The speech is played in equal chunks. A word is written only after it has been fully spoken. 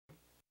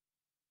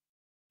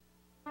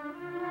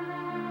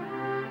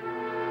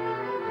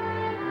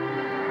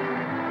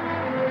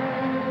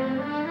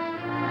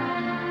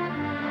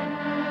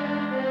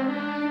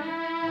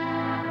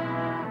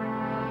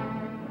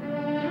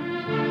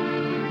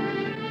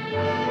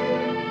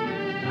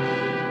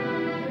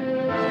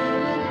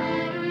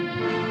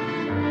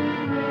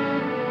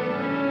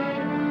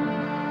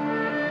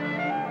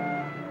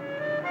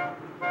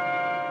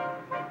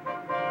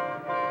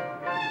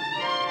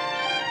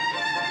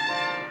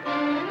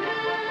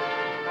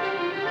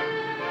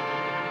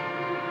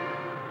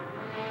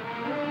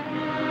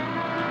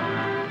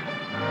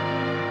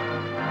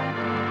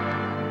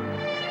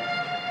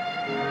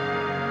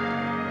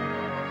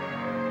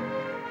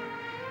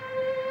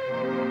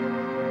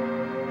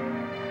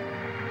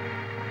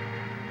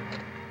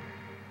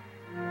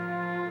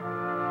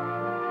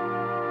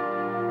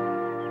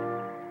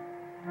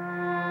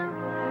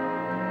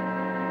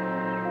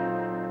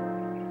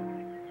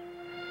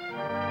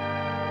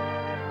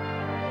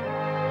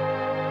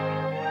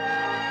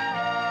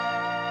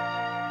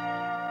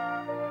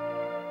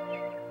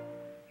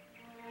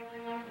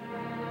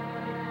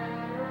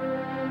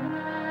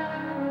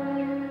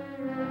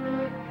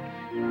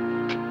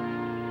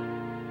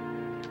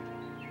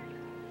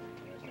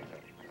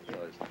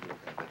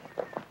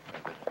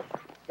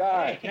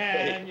Guy.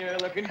 Ken, you're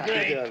looking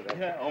great.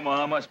 Yeah,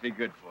 Omaha must be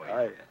good for you.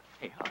 Oh, yeah.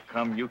 Hey, how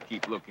come you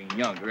keep looking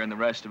younger and the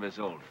rest of us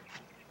older?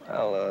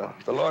 Well,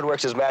 the Lord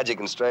works his magic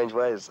in strange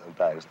ways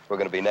sometimes. We're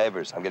going to be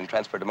neighbors. I'm getting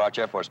transferred to March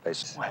Air Force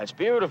Base. Well, that's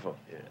beautiful.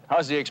 Yeah.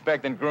 How's the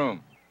expectant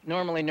groom?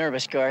 Normally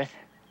nervous, Garth.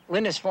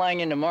 Linda's flying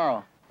in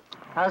tomorrow.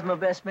 How's my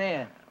best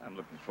man? I'm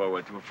looking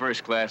forward to a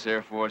first-class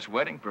Air Force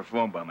wedding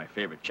performed by my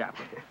favorite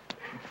chaplain.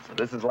 So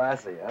this is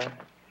Lassie, huh?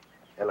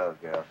 Hello,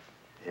 girl.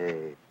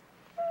 Hey.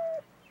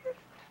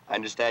 I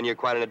understand you're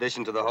quite an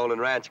addition to the Hole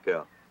and Ranch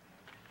girl.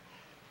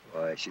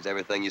 Boy, she's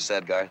everything you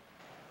said, Garth.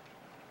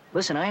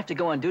 Listen, I have to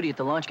go on duty at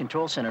the Launch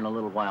Control Center in a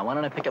little while. Why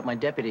don't I pick up my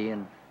deputy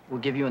and we'll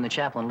give you and the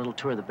chaplain a little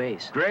tour of the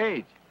base?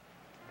 Great.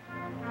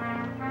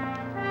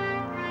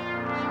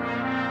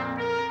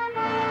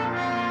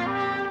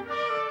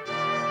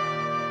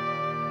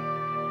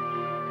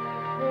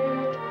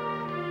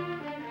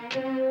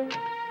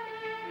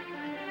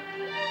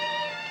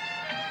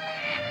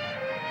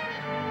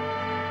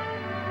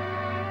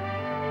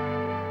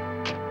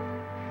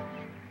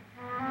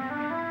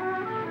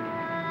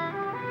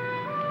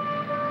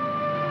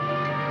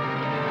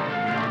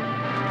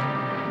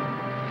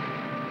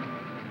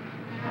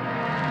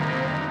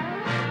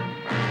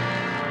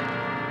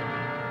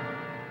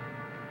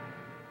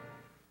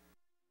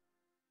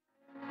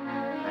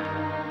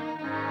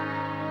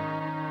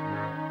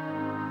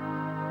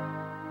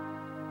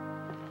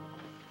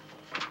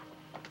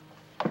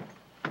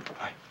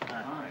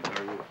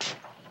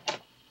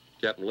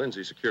 Captain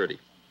Lindsay, security.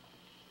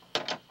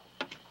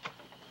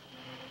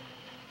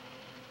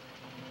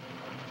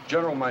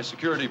 General, my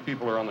security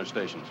people are on their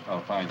stations. Oh,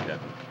 fine, Captain.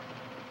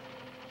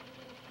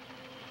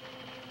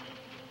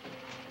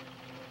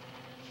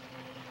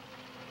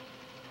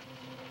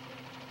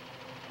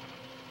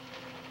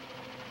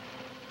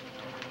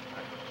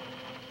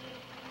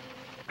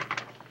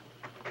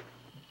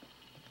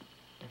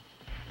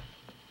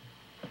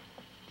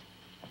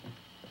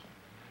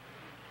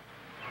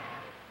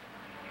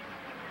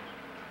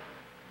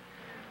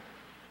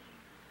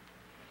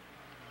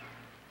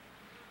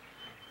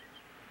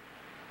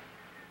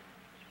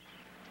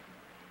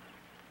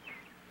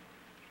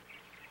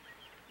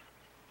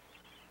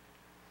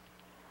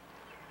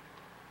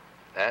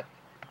 Pat?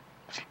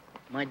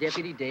 My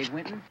deputy, Dave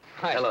Winton.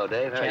 Hi. Hello,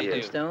 Dave. How are Chaplain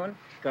you? Stone.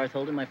 Garth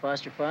Holden, my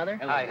foster father.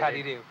 Hello, hi, how do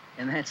you do?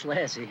 And that's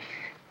Lassie.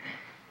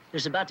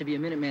 There's about to be a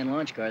Minuteman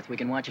launch, Garth. We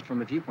can watch it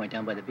from a viewpoint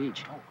down by the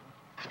beach. Oh.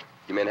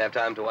 You men have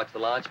time to watch the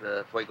launch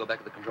before you go back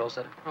to the control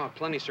center? Oh,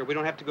 plenty, sir. We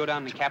don't have to go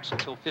down in the capsule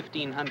till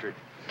 1500.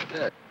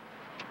 Good.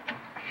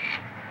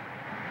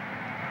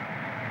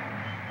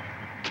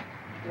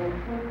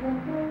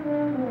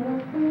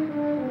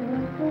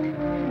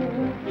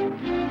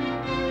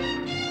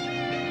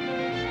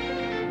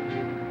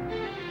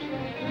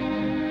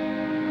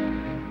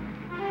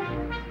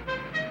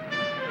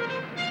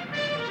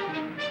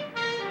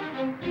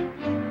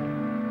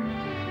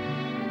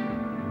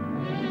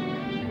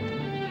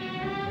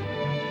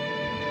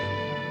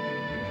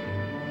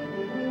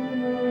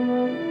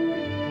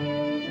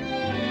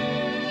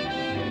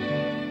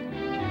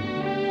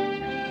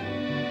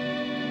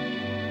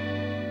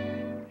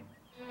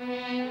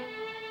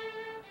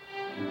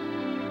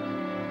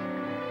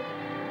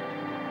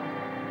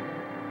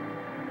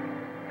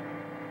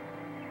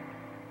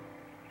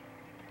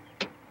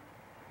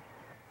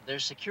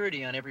 There's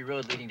security on every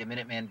road leading to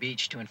Minuteman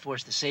Beach to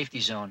enforce the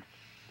safety zone.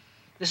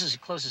 This is as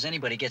close as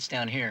anybody gets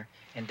down here,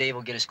 and Dave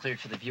will get us cleared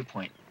for the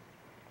viewpoint.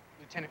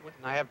 Lieutenant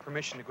Winton, I have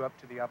permission to go up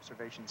to the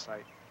observation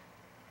site.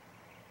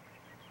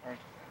 Thank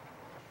you.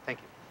 Thank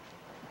you.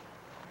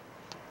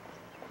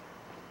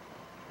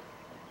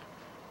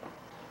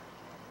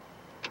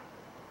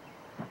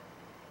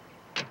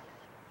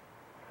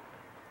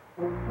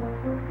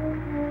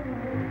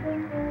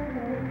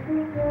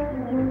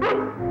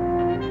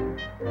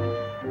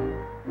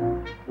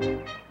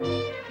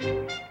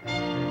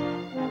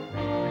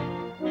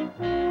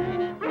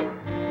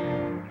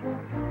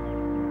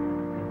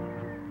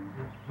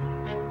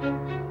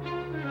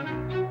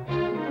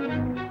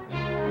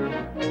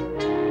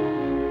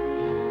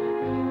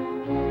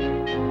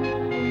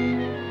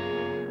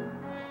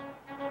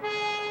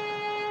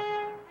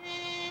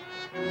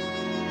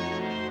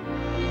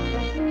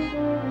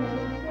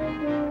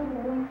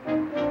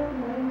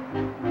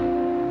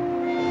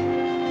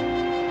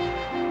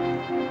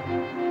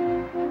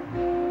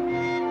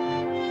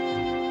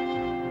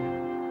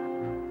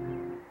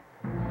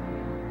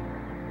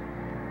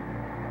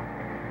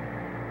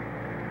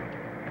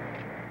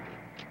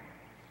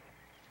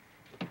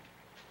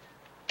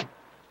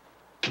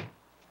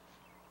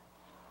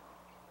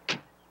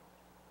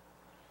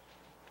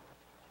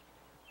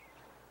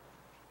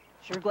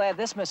 Sure glad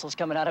this missile's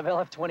coming out of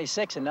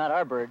LF-26 and not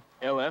our bird.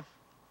 LF?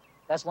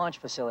 That's launch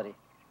facility.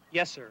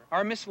 Yes, sir.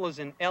 Our missile is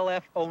in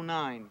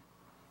LF-09.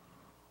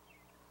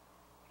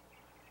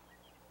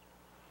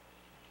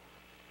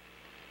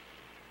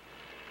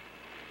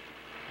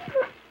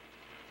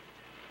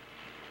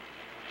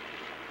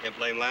 Can't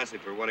blame Lassie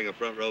for wanting a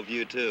front row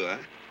view, too, huh?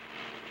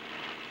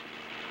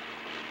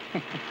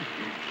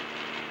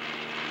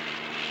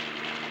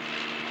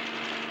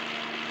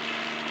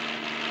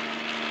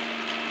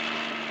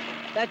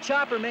 That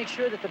chopper makes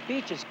sure that the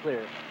beach is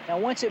clear. Now,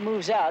 once it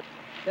moves out,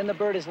 then the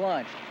bird is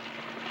launched.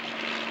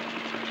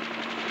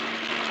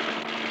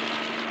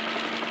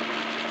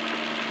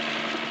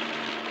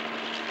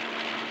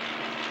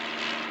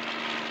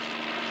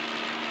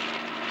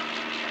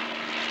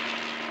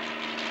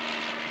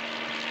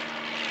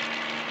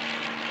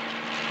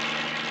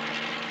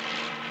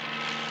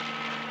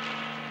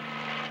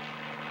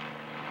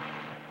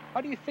 How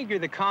do you figure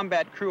the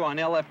combat crew on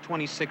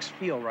LF-26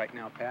 feel right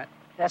now, Pat?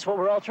 That's what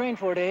we're all trained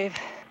for, Dave.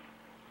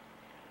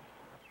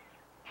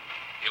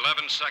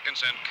 11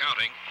 seconds and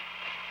counting.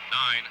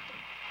 9,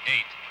 8,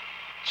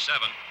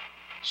 7,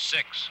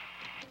 6,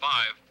 5,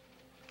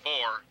 4,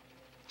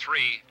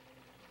 3,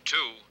 2,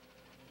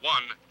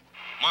 1.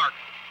 Mark.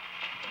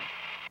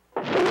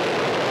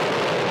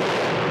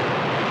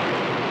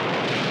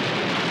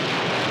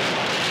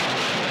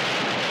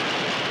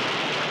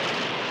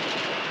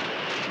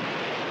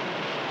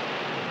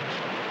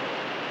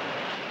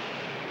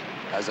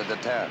 As a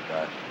deterrent,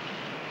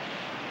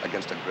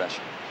 against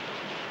aggression.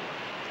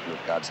 And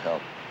with God's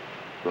help,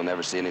 we'll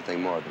never see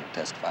anything more than a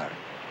test firing.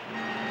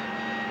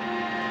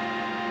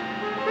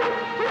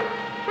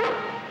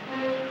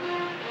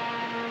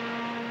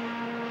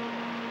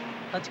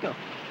 Let's go.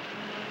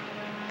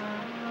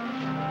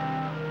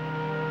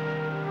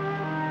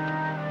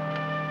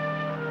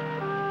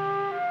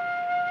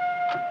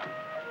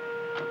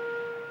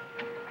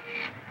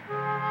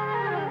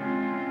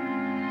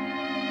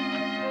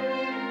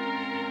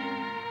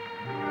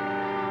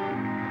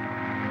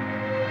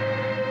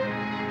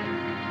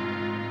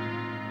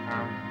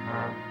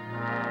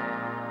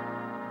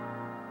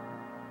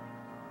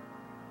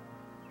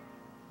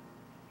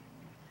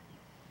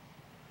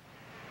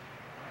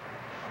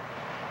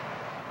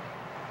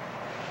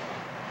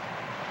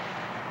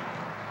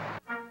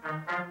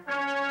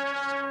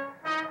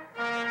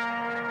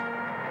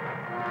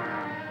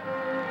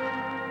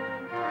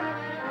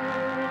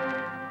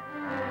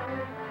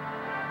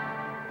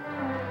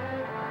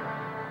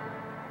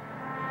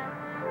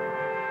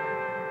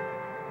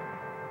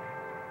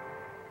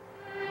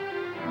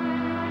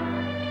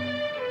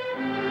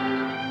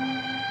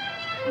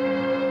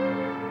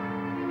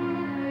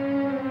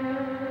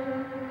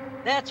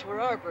 That's where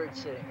our bird's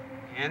sitting.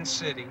 And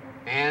sitting.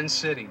 And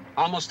sitting.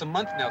 Almost a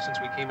month now since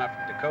we came out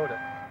from Dakota.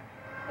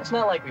 It's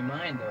not like we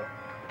mind, though.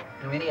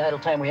 Any idle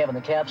time we have in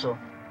the capsule,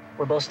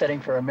 we're both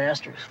studying for our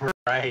masters.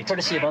 Right.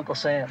 Courtesy of Uncle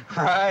Sam.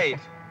 Right.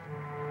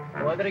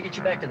 Well, I better get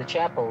you back to the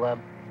chapel.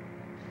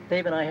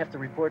 Dave and I have to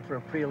report for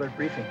a pre-alert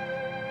briefing.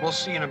 We'll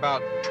see you in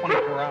about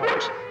 24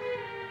 hours.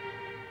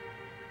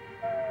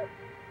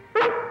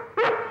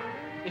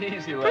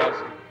 Easy,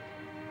 Lassie.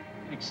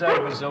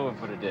 Excitement's over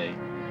for today.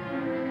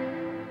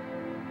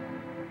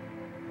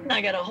 I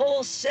got a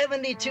whole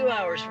 72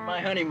 hours for my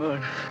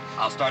honeymoon.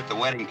 I'll start the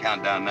wedding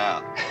countdown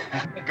now.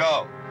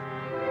 Go.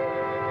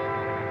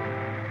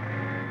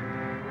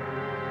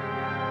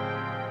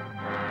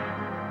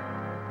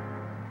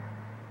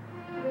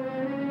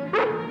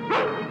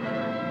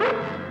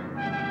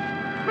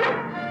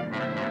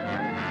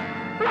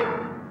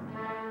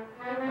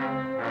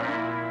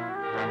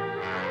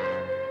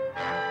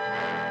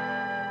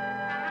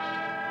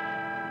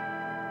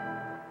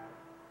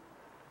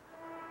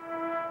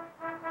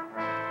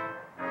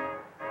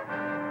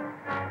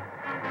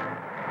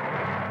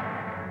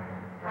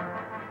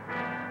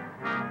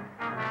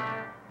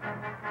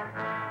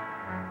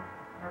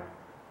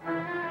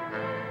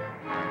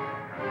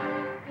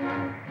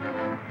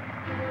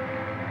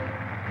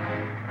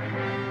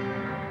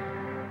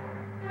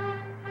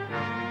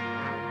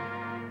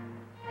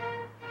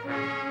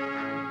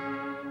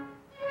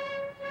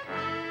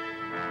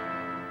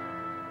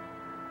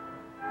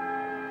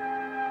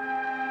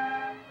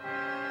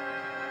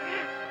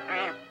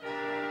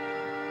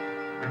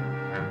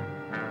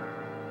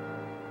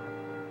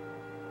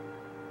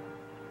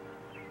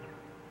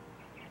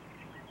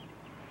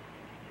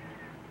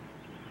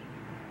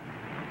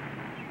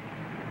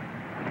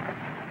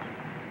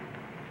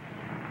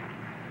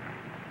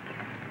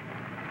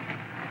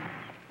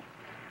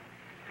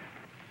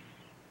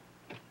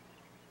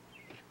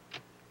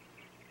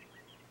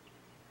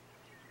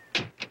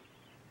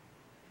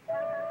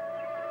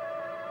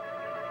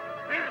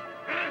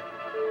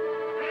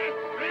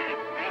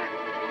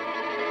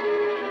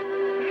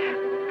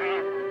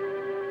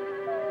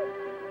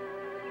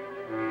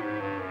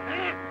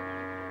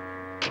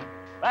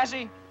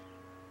 Lassie?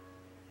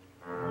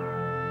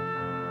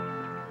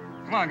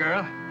 Come on,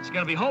 girl. She's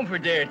gonna be home for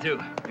a day or two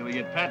till we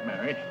get Pat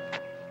married.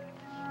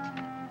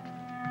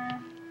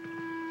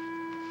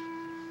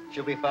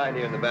 She'll be fine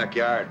here in the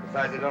backyard.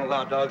 Besides, they don't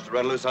allow dogs to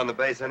run loose on the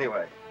base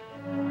anyway.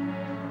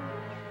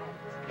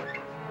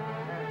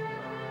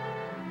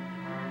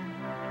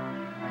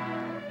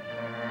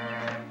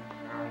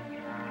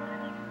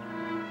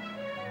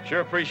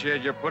 Sure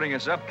appreciate your putting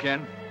us up,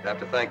 Ken. You have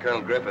to thank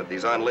Colonel Griffith.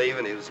 He's on leave,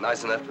 and he was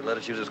nice enough to let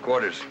us use his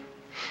quarters.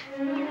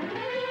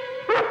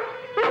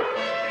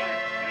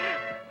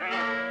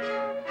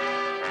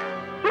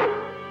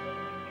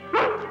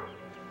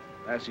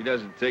 Lassie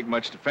doesn't take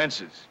much to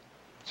fences.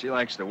 She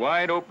likes the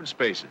wide open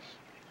spaces.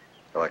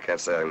 Well, I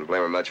can't say I can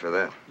blame her much for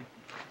that.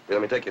 Here,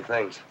 let me take your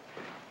things.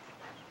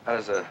 How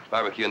does a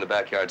barbecue in the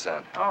backyard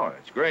sound? Oh,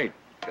 it's great.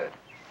 Good.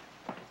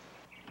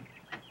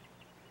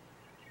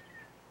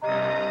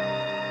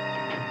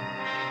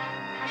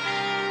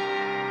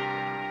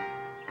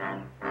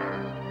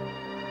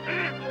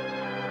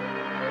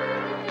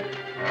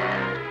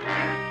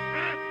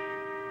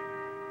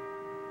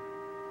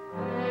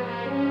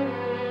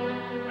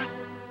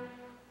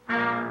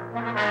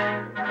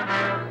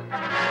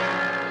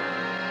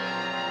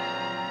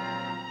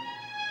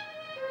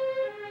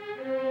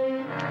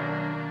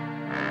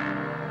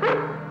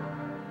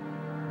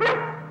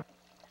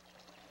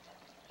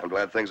 I'm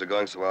glad things are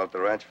going so well at the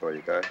ranch for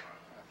you, Garth.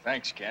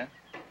 Thanks, Ken.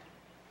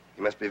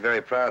 You must be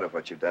very proud of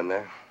what you've done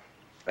there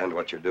and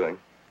what you're doing.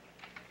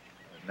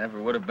 It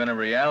never would have been a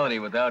reality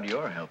without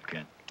your help,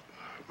 Ken.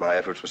 My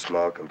efforts were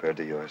small compared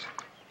to yours.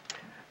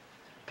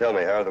 Tell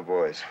me, how are the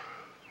boys?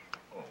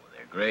 Oh,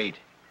 they're great.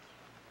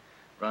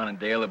 Ron and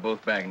Dale are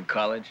both back in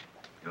college,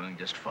 doing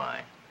just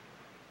fine.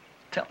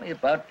 Tell me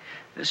about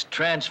this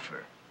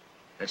transfer.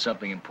 That's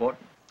something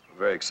important? I'm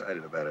very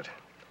excited about it.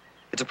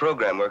 It's a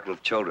program working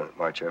with children at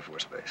March Air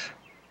Force Base.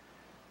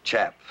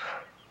 CHAP.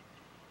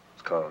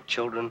 It's called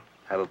Children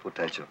Have a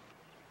Potential.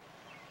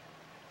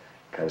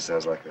 Kind of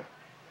sounds like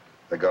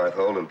a Garth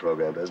Holden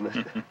program, doesn't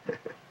it?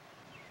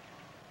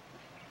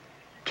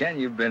 Ken,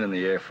 you've been in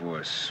the Air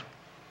Force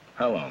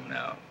how long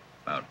now?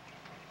 About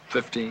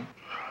 15?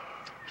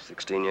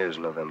 16 years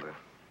in November.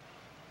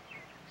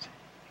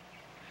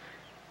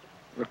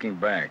 Looking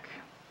back,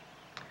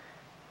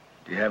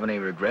 do you have any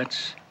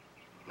regrets?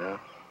 No.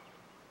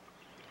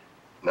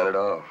 None at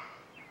all.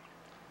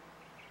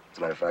 As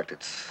a matter of fact,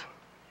 it's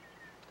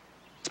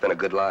been a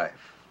good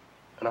life,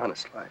 an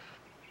honest life.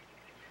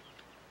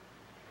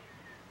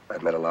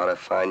 I've met a lot of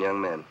fine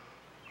young men,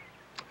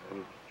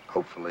 and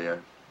hopefully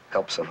I've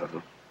helped some of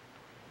them.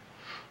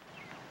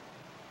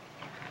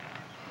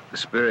 The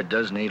spirit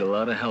does need a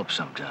lot of help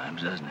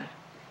sometimes, doesn't it?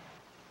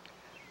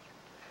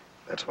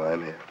 That's why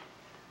I'm here.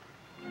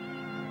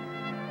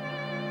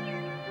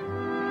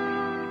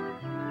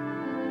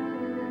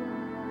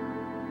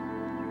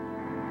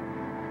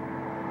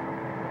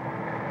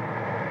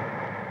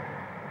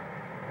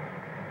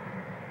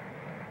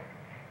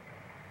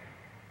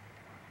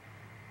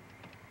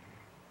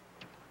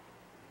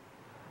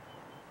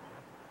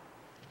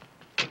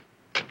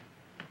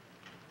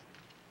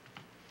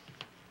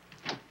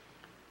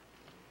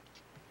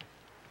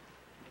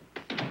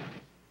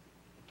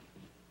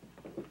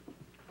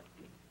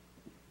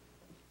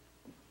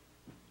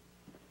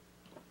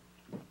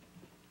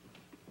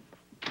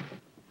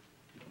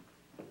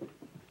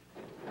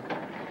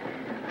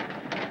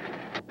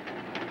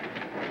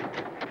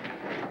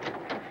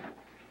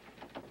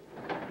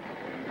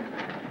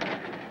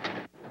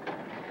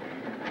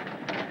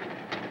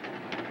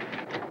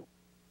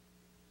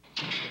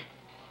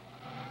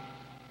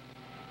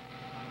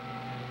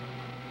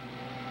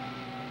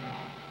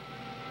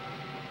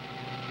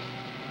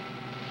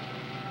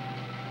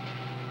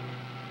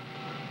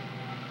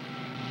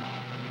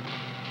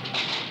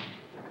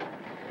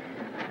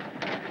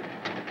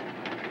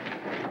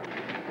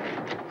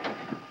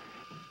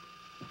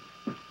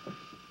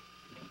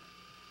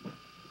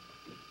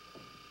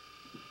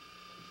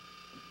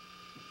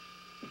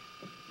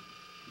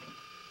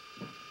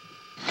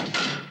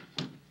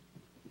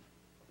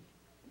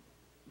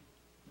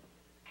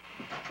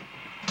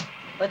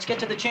 Let's get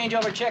to the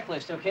changeover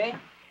checklist, okay?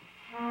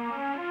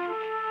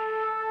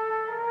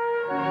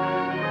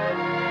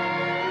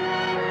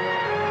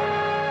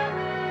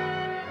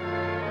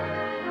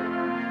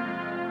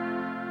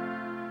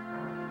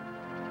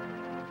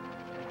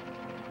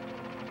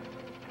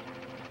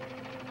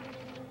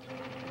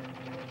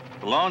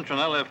 The launch on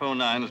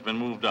LF-09 has been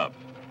moved up.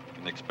 You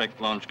can expect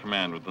launch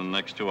command within the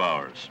next 2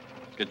 hours.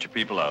 Get your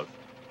people out.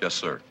 Yes,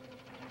 sir.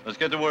 Let's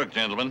get to work,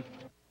 gentlemen.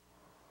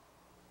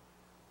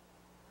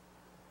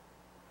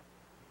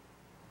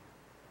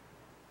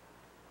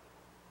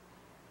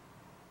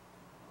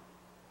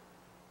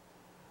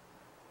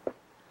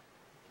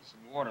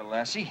 Some water,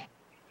 Lassie.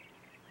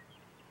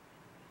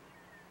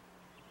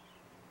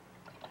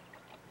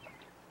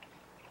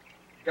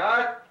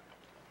 Guard!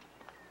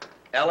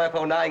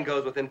 LF-09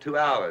 goes within 2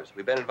 hours.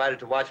 We've been invited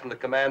to watch from the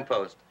command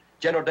post.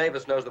 General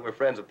Davis knows that we're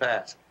friends of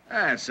Pat's.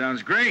 That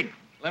sounds great.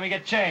 Let me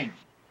get changed.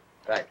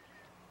 Right.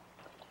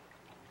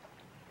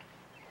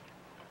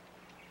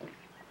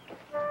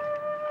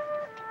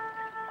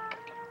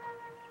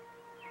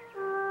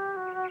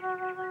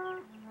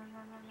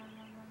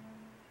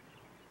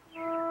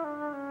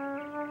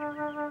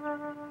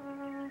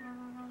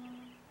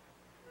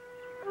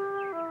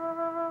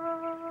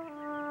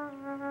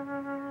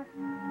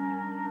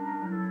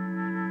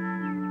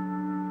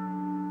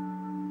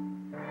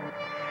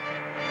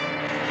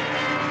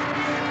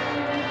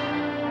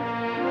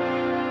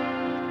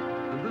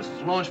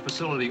 Launch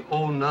Facility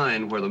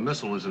 09, where the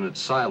missile is in its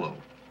silo.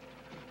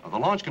 The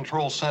Launch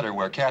Control Center,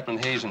 where Captain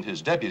Hayes and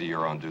his deputy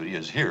are on duty,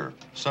 is here,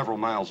 several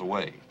miles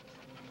away.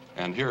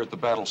 And here at the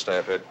Battle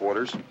Staff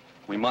Headquarters,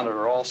 We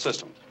monitor all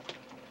systems.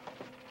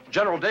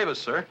 General Davis,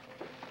 sir.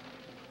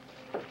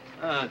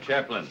 Ah,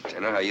 Chaplain.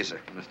 General, how are you, sir?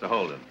 Mr.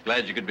 Holden.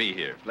 Glad you could be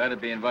here. Glad to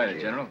be invited,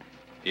 General.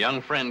 A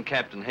young friend,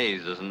 Captain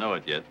Hayes, doesn't know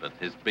it yet, but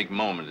his big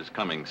moment is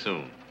coming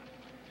soon.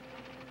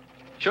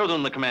 Show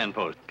them the command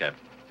post,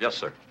 Captain. Yes,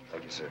 sir.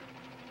 Thank you, sir.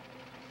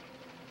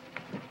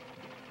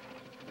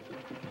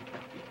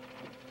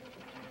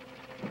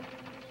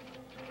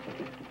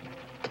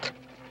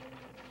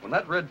 When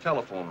that red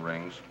telephone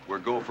rings, we're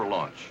go for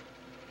launch.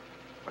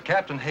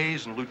 Captain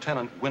Hayes and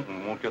Lieutenant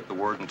Winton won't get the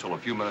word until a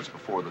few minutes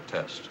before the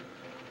test.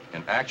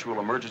 In actual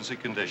emergency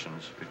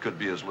conditions, it could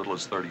be as little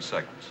as 30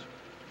 seconds.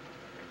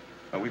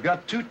 We've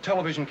got 2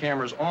 television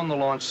cameras on the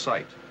launch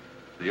site.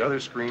 The other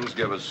screens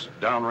give us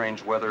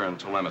downrange weather and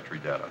telemetry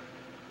data.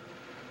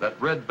 That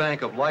red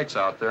bank of lights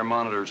out there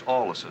monitors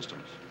all the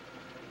systems.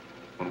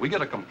 When we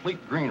get a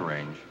complete green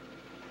range,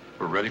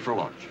 we're ready for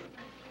launch.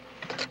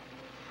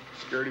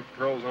 Security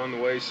patrol's on the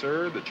way,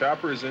 sir. The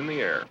chopper is in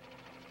the air.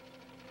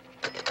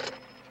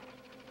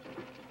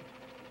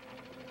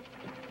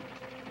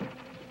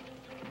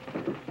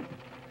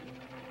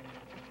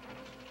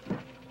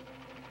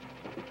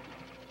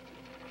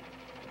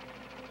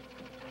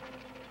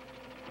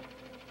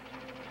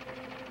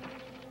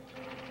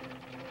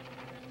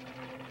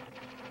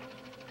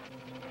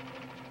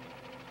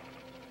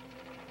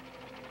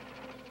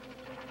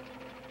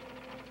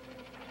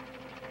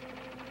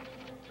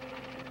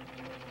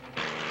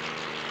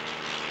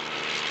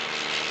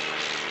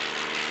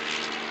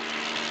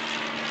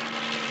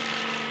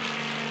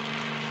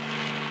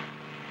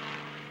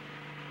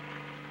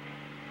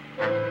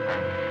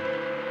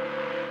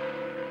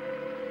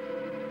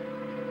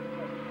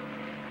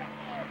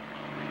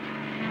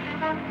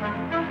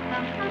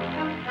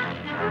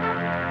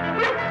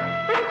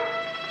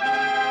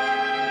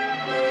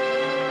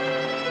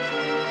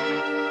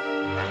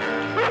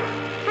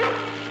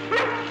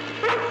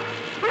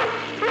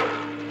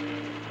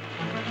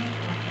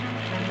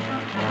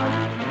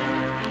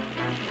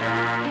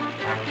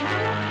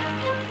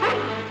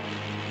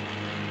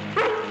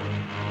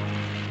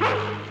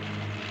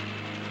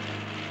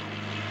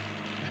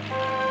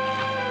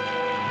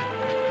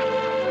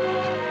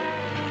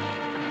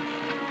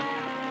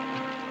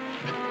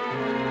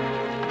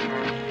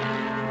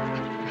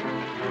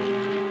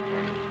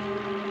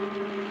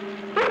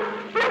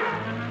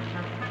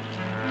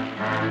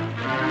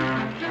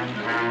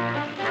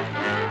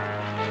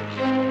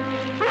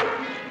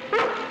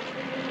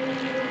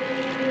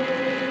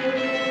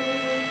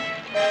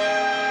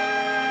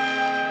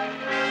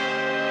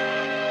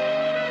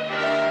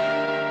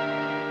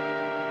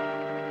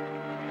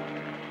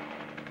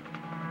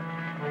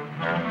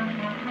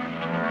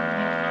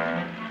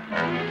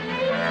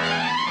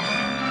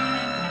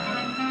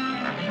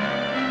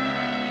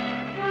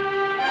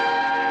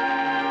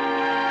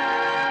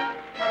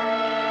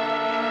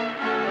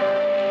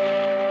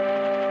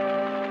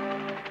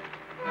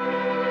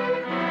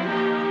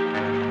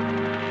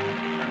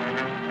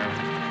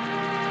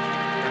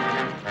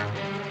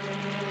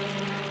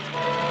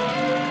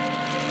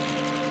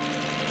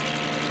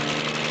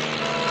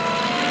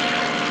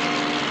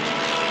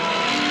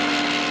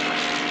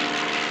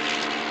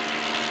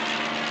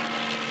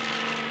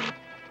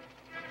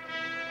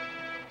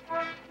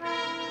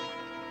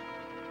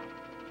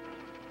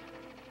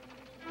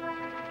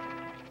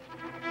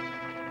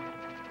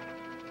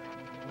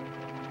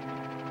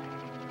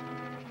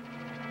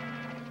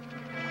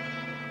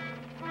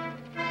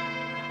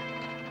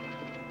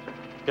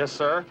 Yes,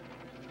 sir.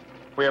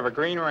 We have a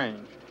green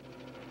range.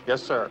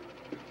 Yes, sir.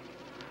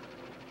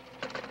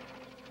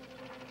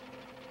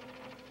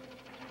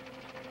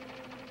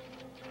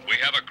 We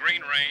have a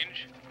green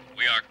range.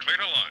 We are clear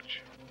to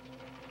launch.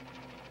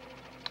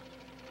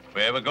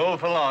 We have a go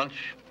for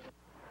launch.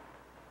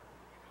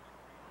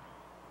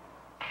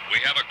 We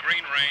have a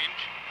green range.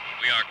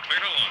 We are clear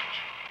to launch.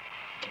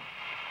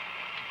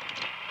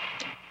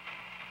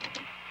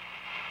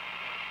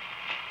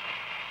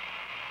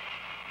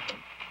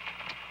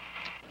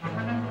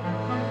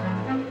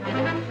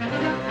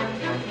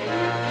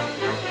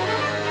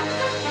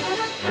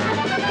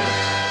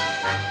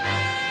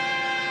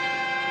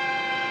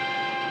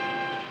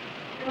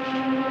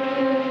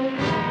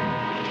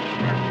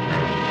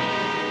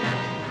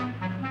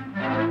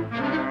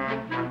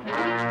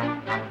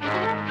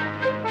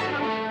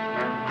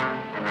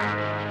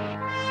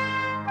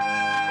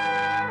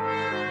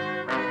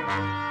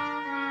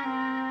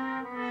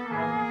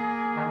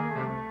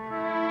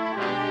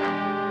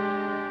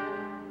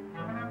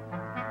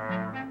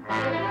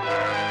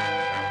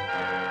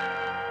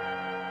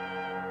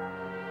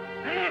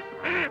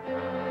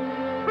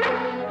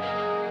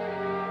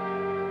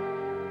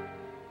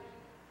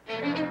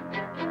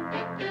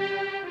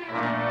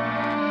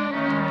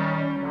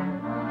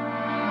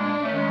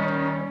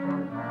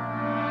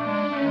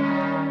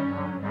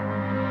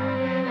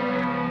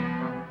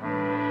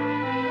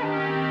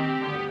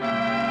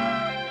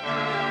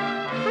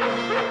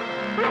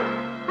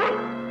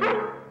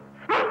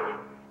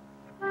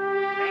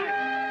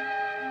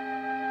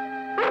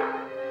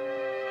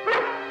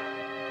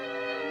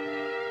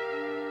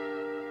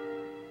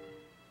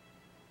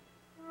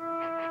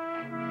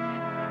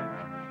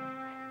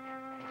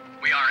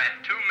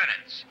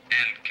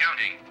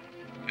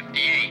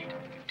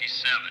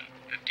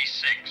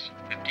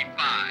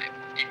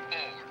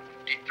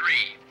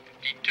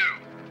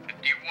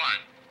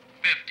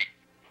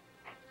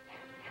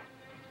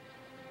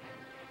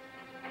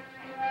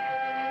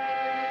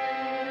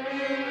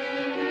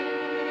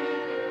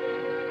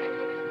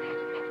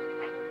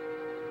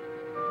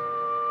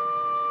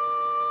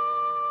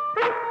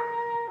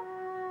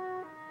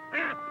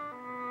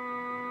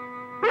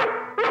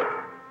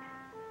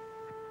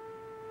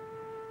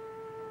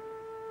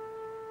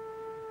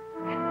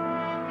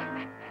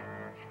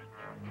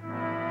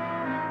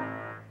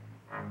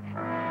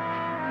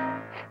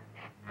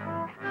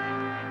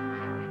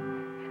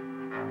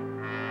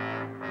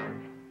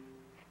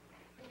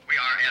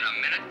 at a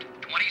minute,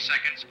 20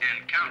 seconds,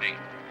 and counting.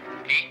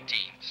 18,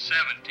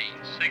 17,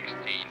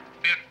 16,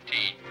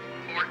 15,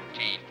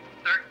 14,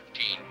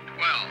 13, 12,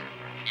 11,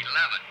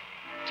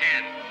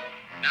 10,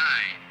 9,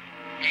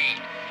 8,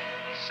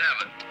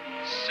 7,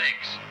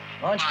 6,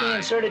 Launch key 5,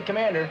 inserted,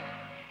 Commander.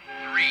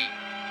 3,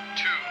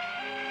 2,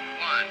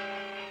 1.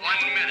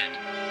 1 minute.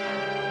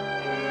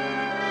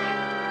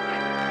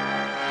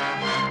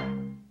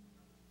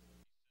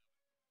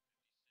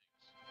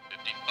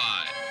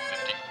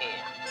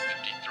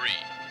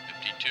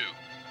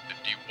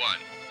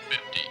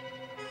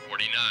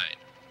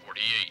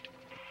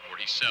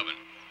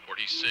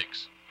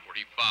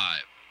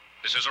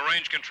 This is a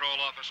range control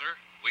officer.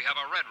 We have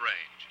a red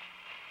range.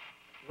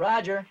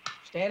 Roger.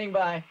 Standing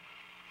by.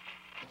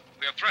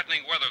 We have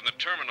threatening weather in the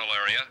terminal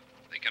area.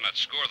 They cannot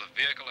score the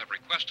vehicle. Have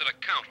requested a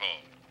count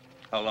hold.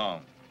 How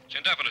long? It's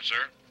indefinite,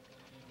 sir.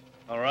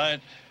 All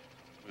right.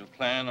 We'll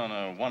plan on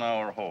a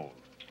 1-hour hold.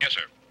 Yes,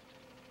 sir.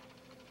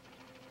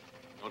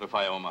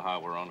 Notify Omaha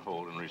we're on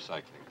hold and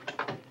recycling.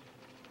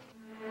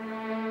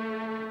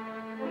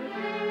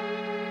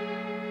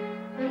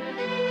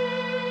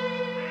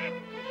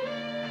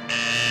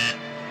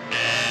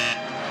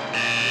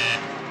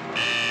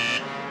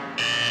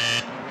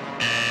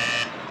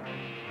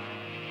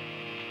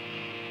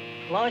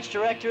 Launch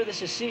Director,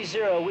 this is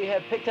C0. We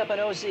have picked up an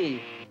OZ.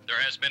 There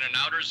has been an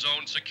outer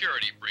zone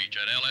security breach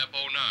at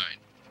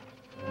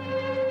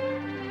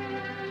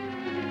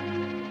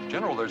LF-09.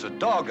 General, there's a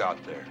dog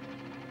out there.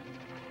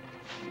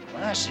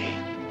 Lassie.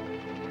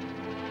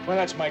 Well,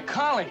 that's my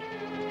collie.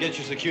 Get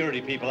your security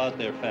people out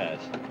there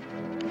fast.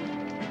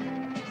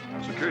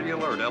 Security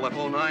alert,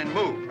 LF-09,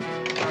 move.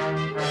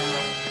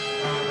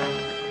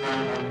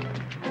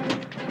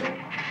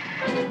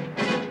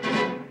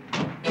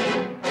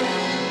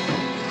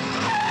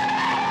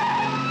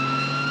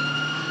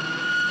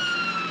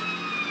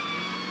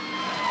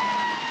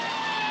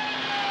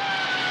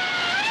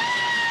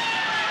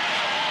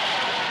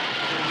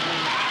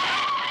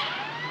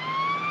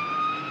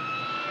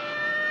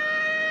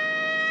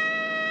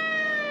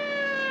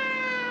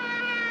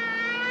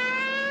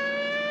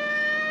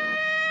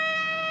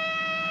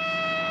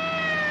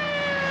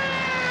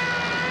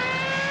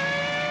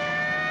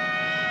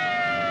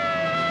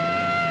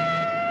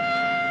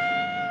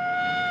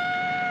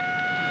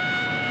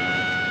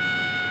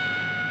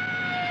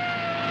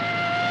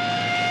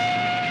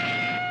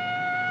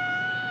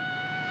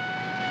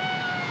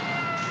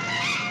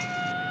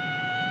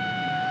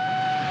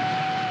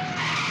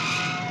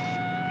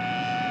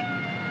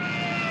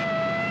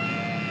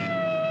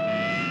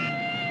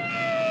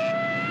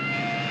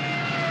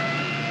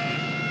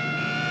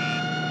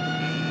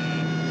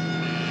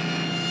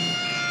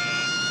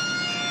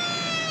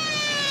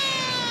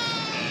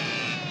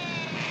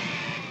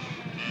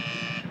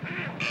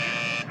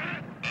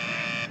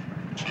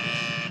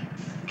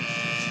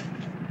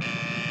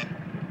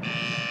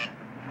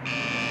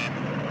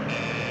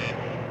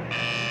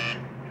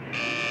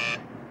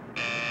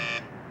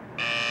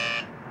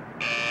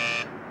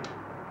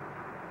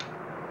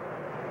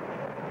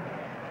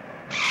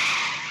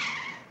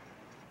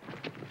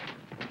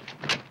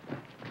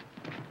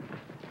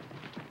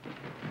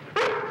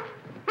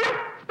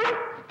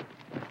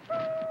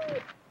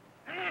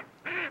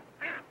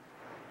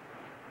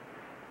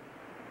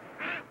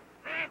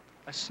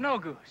 A snow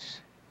goose.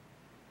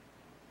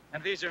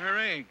 And these are her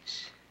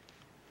eggs.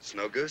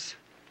 Snow goose?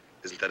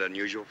 Isn't that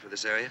unusual for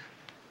this area?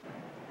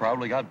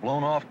 Probably got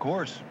blown off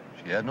course.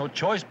 She had no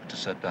choice but to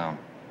sit down.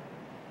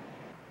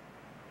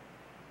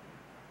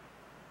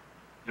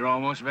 They're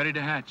almost ready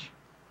to hatch.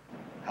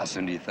 How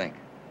soon do you think?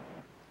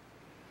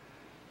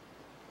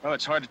 Well,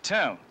 it's hard to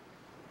tell.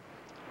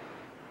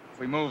 If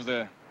we move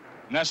the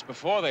nest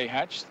before they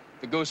hatch,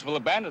 the goose will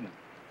abandon them.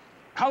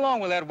 How long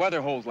will that weather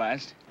hold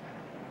last?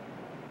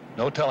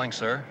 No telling,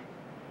 sir.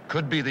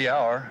 Could be the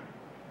hour,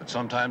 but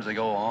sometimes they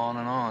go on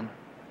and on.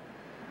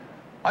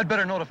 I'd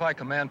better notify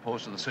command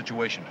post of the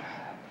situation.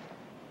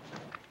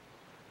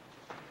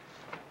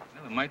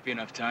 Well, there might be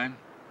enough time.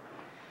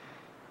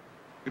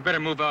 We better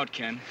move out,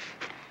 Ken,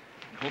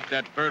 and hope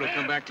that bird will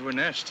come back to her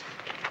nest.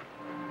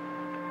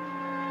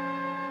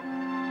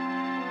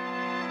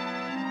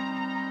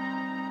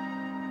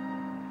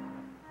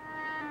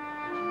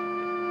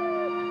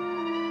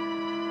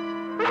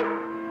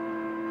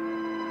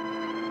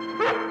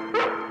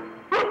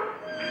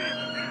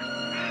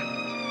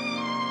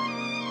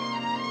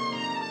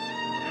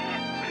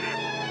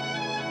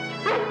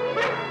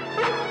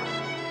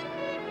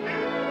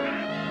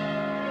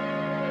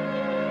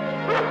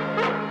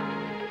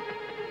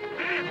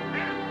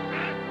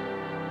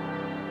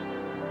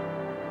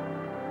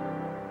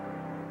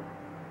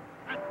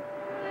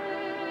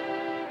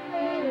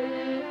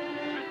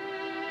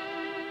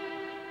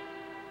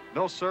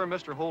 No, sir,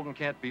 Mr. Holden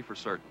can't be for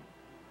certain.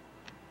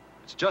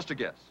 It's just a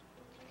guess.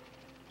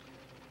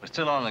 We're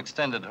still on an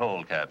extended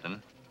hold,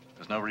 Captain.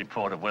 There's no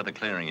report of weather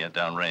clearing yet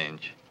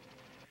downrange.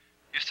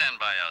 You stand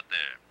by out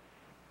there.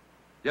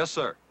 Yes,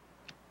 sir.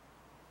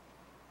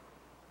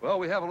 Well,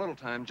 we have a little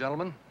time,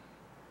 gentlemen.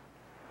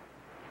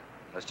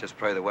 Let's just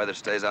pray the weather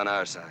stays on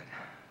our side.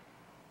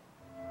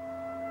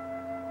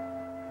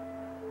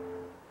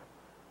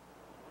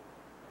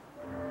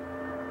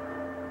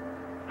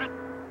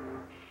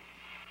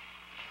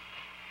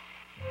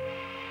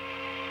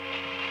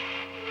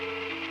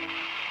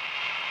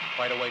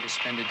 Quite a way to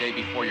spend a day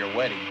before your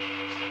wedding.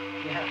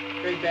 Yeah,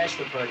 great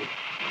bachelor party.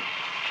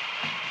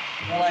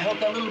 Well, I hope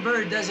that little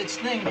bird does its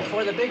thing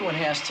before the big one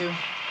has to.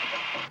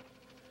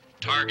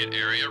 Target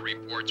area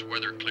reports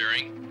weather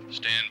clearing.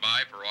 Stand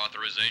by for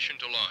authorization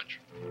to launch.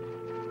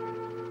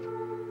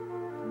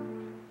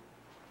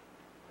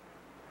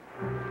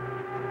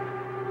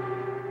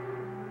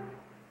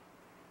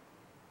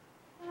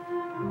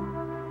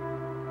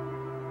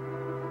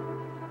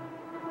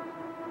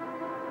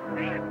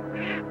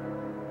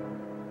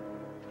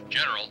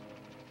 General,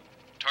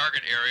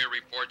 target area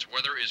reports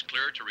weather is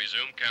clear to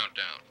resume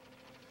countdown.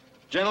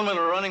 Gentlemen,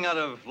 we're running out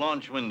of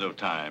launch window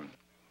time.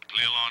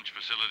 Clear launch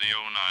facility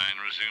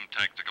 09, resume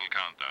tactical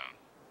countdown.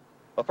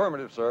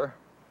 Affirmative, sir.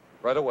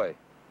 Right away.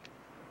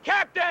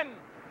 Captain!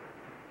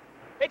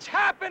 It's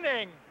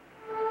happening!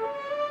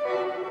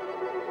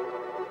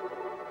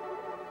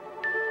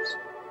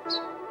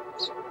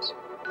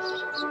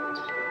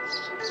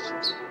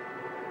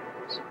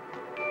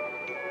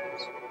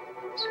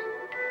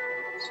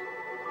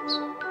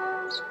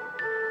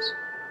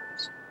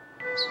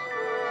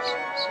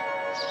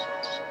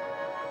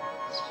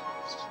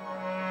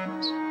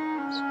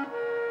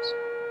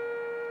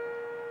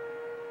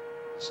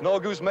 Snow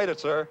Goose made it,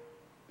 sir.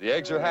 The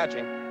eggs are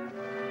hatching.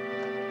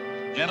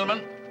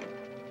 Gentlemen,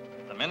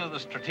 the men of the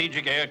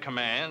Strategic Air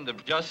Command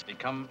have just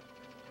become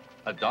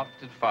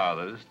adopted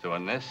fathers to a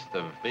nest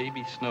of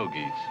baby snow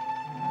geese.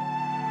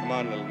 Come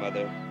on, little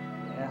mother.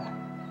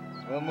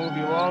 Yeah. We'll move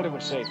you all to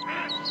a safe.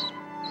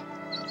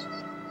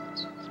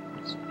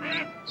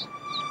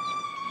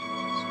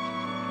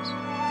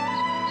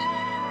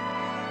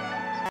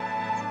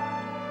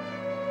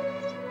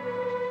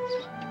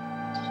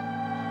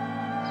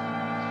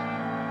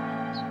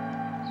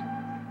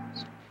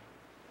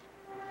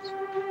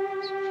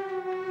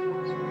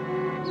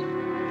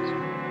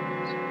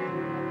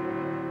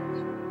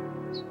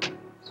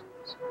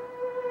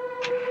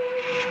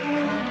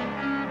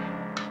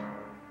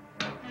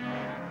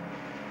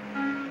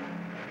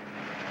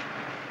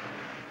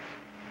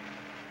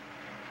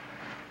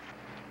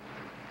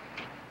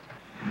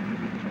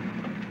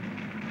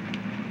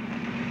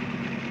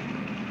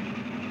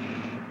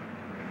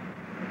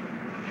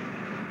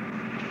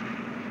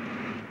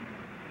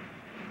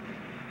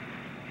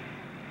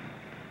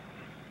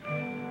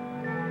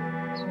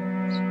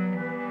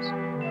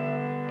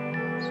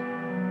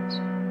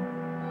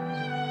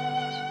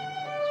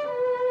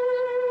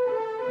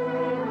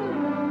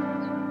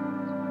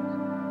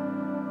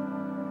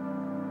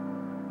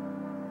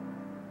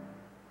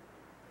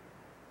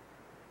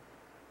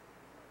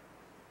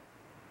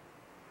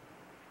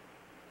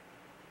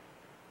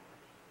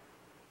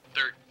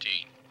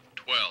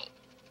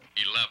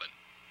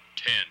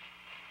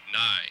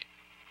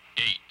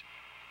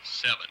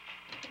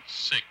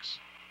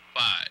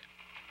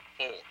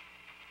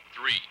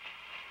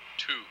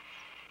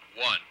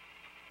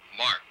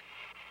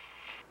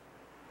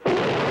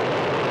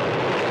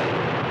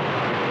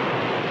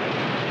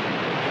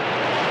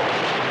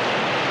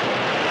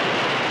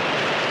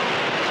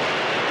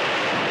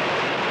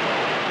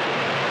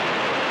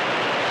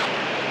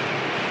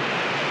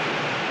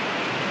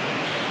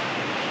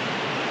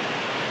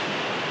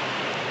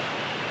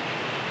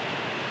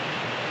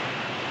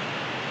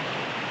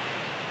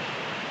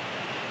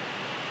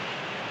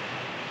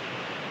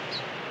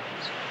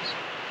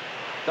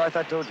 Darth,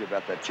 I told you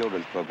about that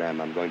children's program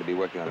I'm going to be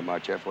working on at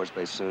March Air Force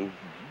Base soon.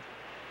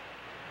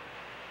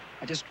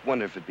 I just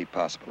wonder if it'd be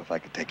possible if I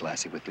could take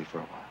Lassie with me for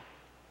a while.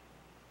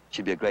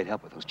 She'd be a great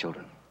help with those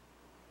children.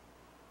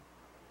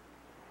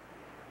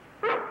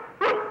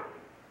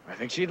 I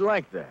think she'd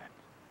like that.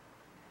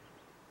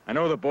 I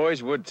know the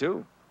boys would,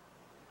 too.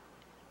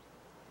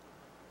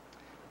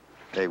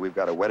 Hey, we've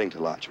got a wedding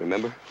to launch,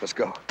 remember? Let's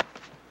go.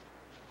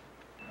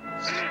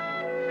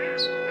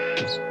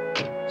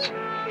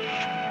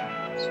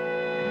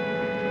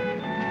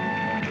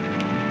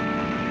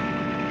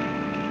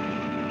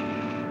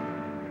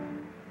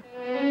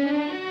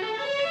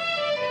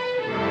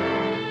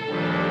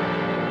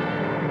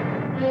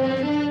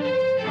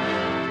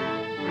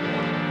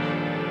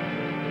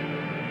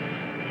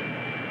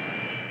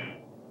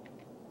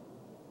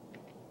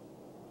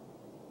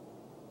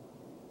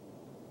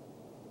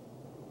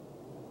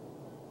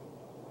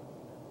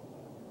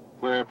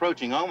 We're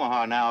approaching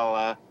Omaha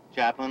now,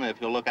 Chaplain. If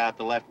you'll look out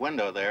the left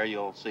window there,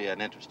 you'll see an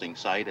interesting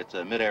sight. It's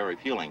a mid-air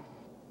refueling.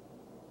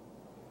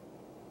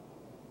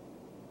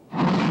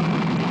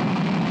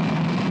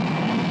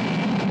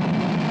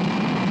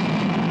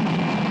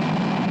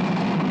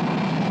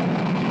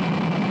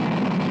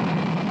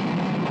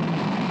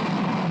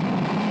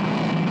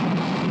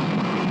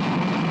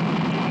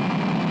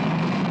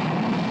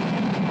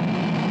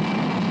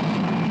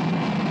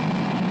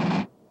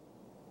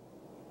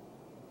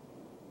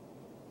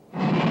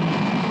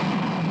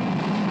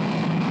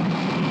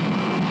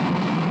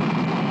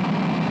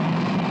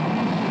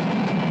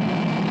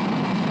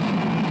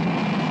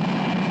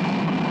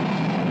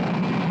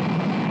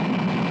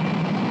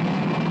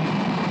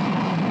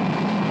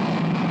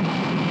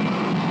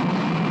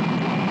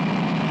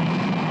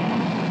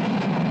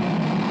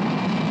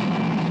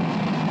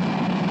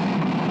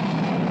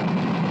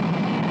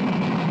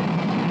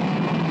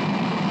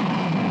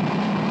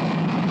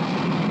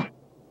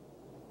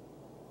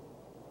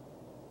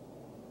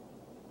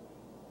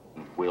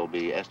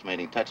 be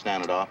estimating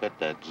touchdown and off it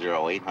at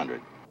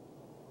 0800.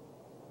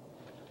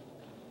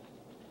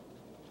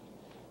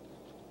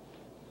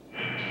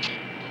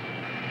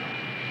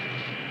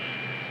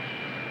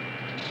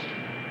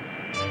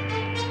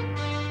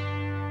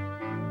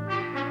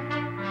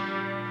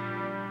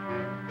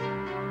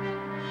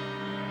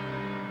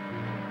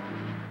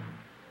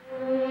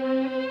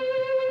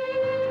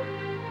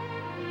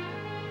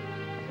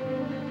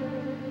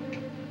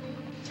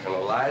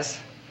 Hello, Lias.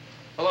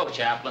 Hello,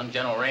 Chaplain.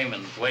 General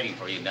Raymond's waiting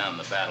for you down in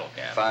the battle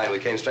camp. Fine, we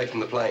came straight from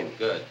the plane.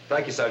 Good.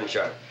 Thank you, Sergeant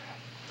Sharp.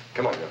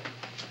 Come on, Bill.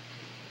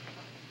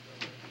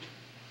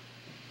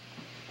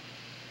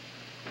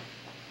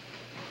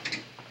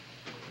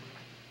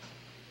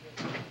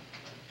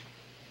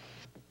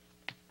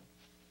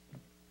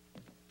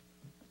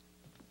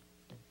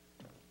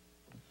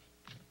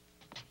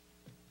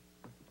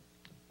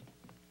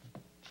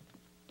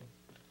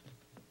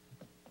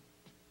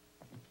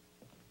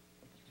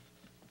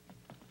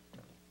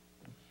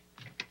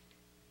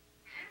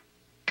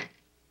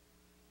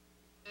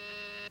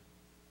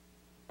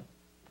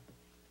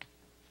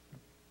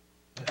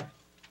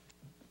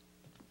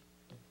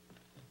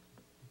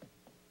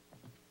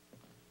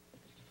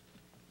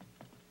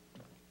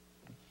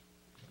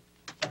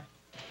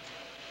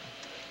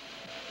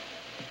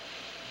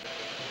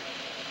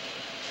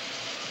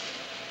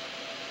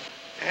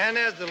 And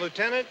as the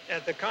lieutenant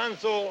at the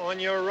console on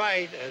your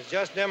right has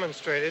just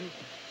demonstrated,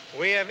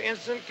 we have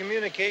instant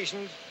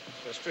communications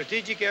with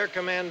Strategic Air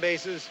Command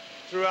bases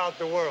throughout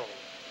the world.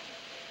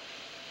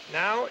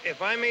 Now,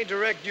 if I may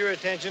direct your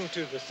attention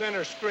to the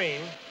center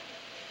screen,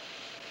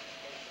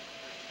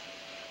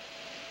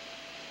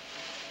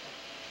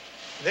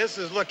 this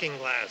is Looking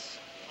Glass,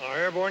 our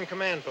airborne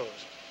command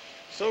post,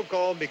 so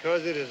called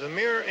because it is a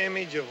mirror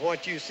image of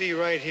what you see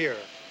right here.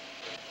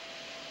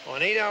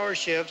 On 8-hour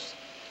shifts,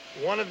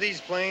 one of these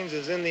planes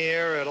is in the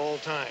air at all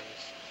times,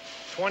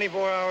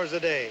 24 hours a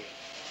day,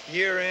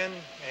 year in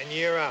and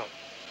year out.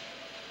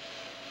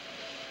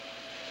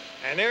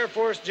 An Air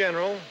Force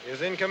general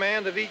is in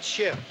command of each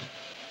shift,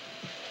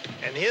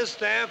 and his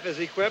staff is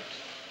equipped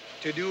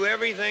to do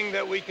everything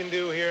that we can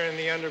do here in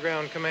the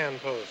underground command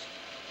post.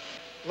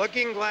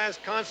 Looking Glass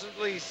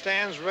constantly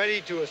stands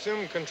ready to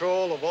assume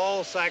control of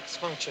all SAC's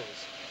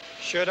functions,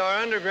 should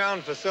our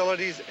underground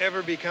facilities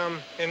ever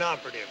become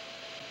inoperative.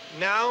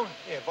 Now,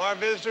 if our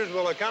visitors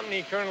will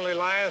accompany Colonel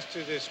Elias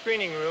to the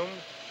screening room,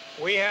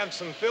 we have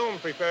some film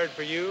prepared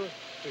for you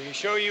to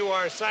show you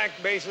our SAC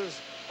bases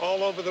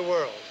all over the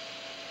world.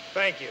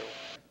 Thank you.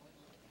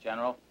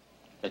 General,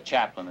 the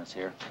chaplain is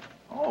here.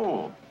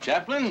 Oh,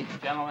 Chaplain?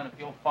 Gentlemen, if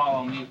you'll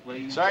follow me,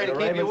 please. Sorry to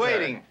keep you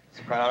waiting.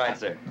 It's quite all right,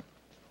 sir.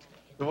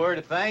 The word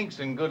of thanks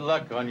and good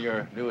luck on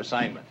your new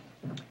assignment.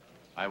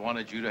 I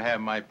wanted you to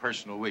have my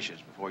personal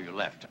wishes before you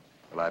left.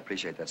 Well, I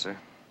appreciate that, sir.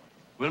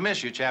 We'll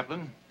miss you,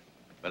 Chaplain,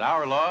 but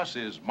our loss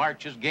is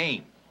March's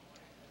gain.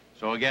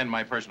 So again,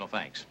 my personal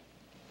thanks.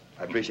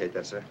 I appreciate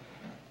that, sir.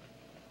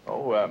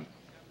 Oh,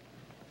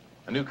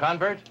 a new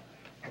convert?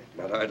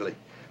 Not hardly.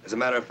 As a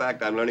matter of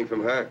fact, I'm learning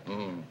from her.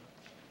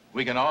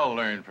 We can all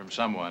learn from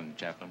someone,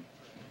 Chaplain.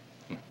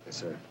 Yes,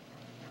 sir.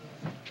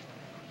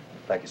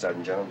 Thank you,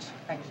 Sergeant Jones.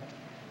 Thanks.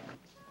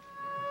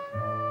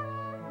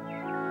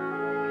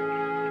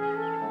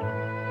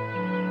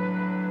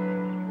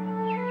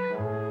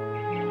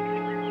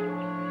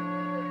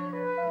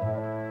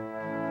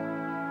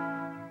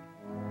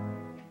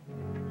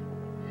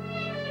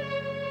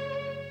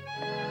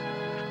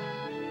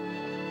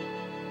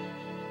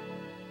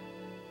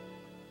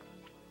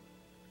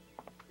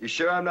 You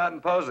sure I'm not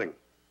imposing?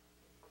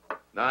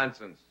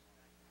 Nonsense.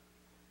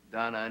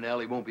 Donna and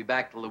Ellie won't be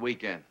back till the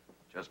weekend.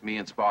 Just me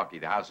and Sparky.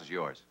 The house is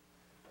yours.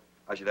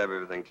 I should have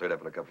everything cleared up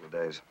in a couple of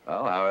days.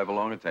 Well, however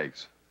long it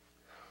takes.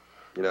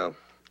 You know,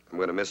 I'm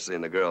going to miss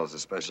seeing the girls,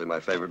 especially my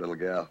favorite little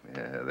gal.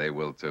 Yeah, they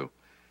will, too.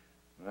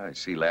 Well, I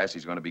see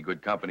Lassie's going to be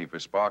good company for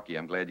Sparky.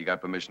 I'm glad you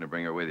got permission to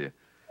bring her with you.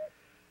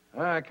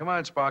 All right, come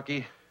on,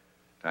 Sparky.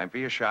 Time for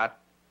your shot.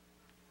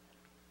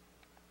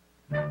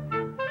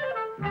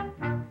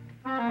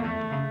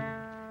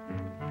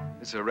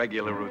 It's a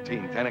regular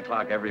routine, 10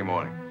 o'clock every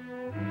morning.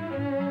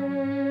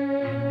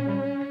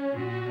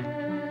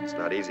 It's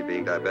not easy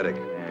being diabetic.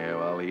 Yeah,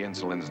 well, the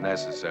insulin's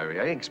necessary.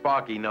 I think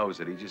Sparky knows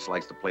it. He just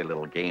likes to play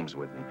little games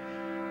with me.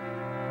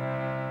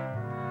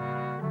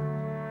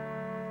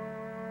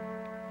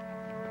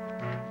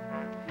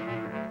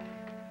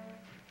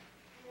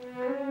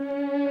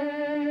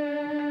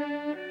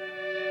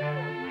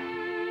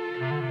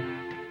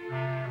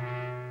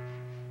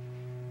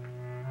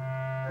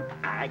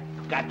 I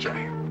got you.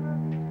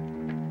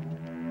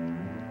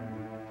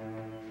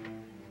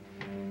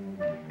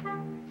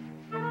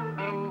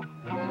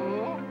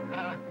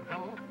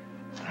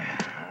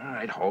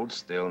 All right, hold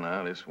still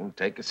now. This won't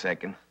take a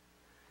second.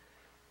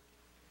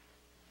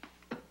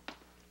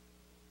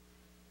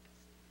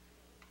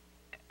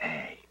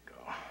 There you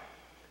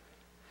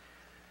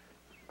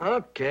go.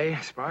 Okay,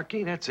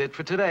 Sparky, that's it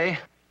for today.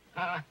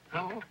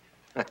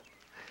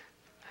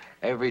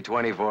 Every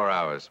 24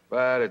 hours,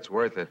 but it's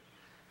worth it.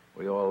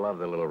 We all love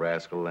the little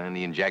rascal, and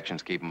the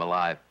injections keep him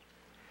alive.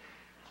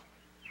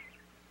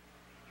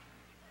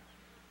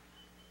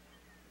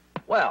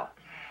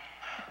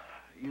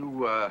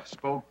 You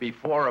spoke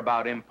before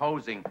about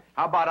imposing.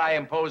 How about I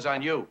impose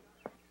on you?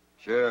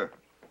 Sure.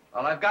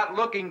 Well, I've got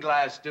looking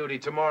glass duty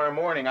tomorrow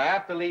morning. I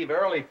have to leave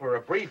early for a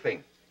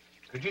briefing.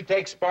 Could you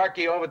take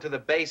Sparky over to the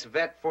base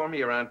vet for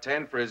me around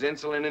 10 for his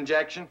insulin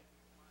injection?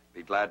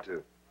 Be glad to.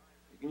 You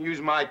can use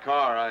my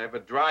car. I have a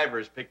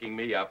driver's picking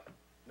me up.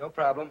 No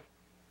problem.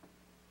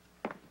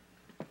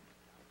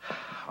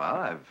 Well,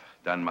 I've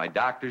done my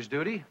doctor's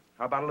duty.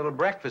 How about a little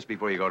breakfast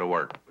before you go to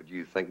work? Would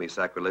you think me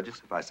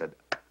sacrilegious if I said,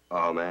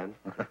 oh, man?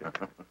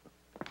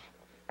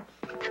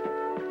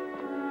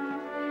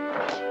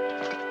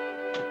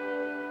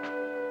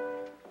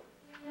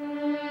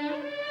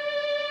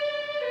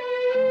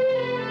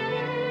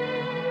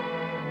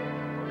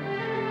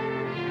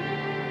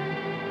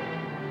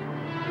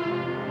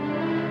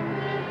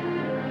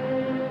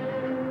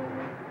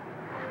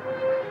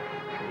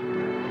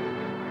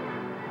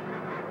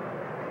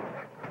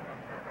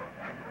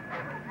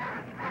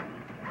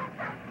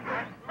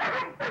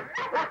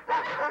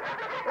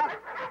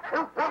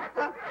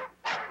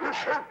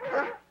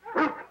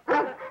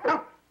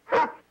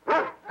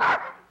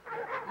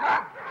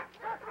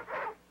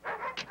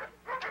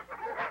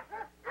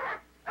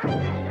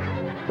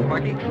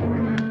 Sparky,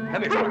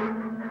 come here, Sparky.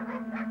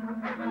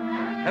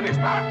 Come here,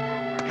 Sparky.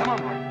 Come on,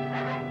 boy.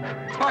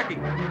 Sparky.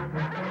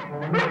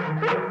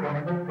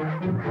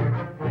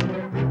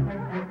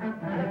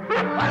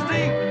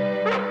 Lassie!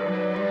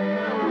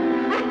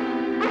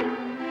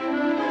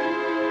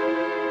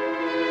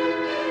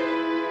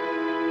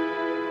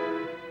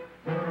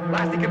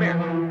 Lassie, come here.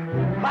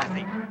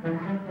 Lassie!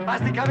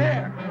 Lassie, come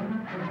here!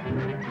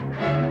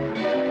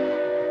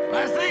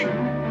 Lassie!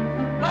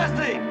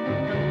 Lassie!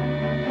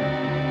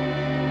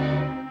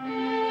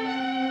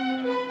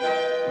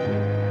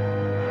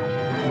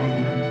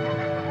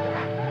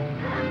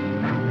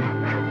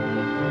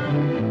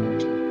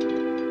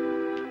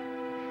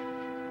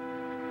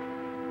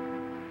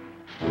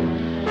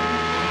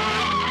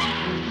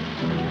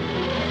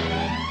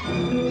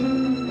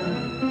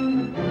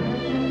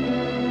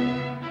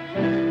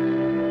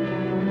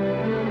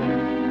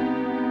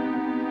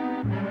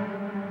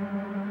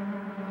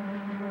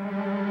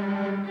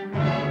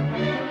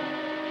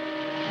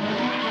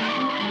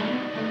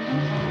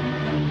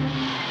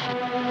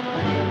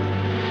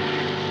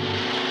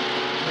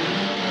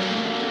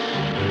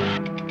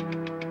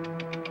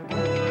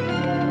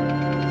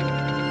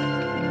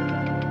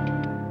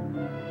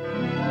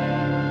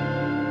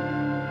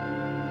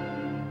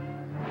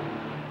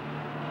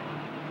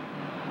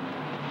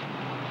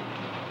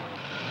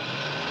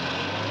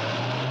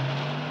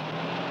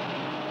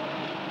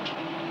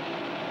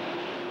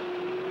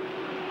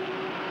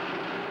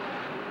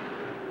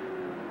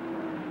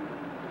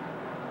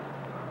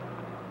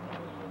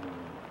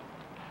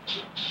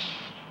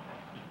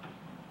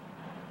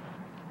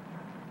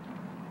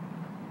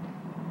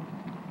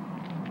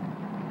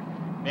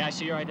 May I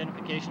see your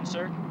identification,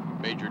 sir?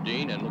 Major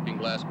Dean and Looking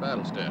Glass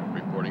battle staff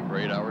reporting for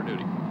 8-hour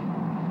duty.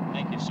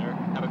 Thank you, sir.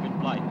 Have a good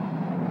flight.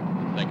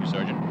 Thank you,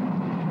 Sergeant.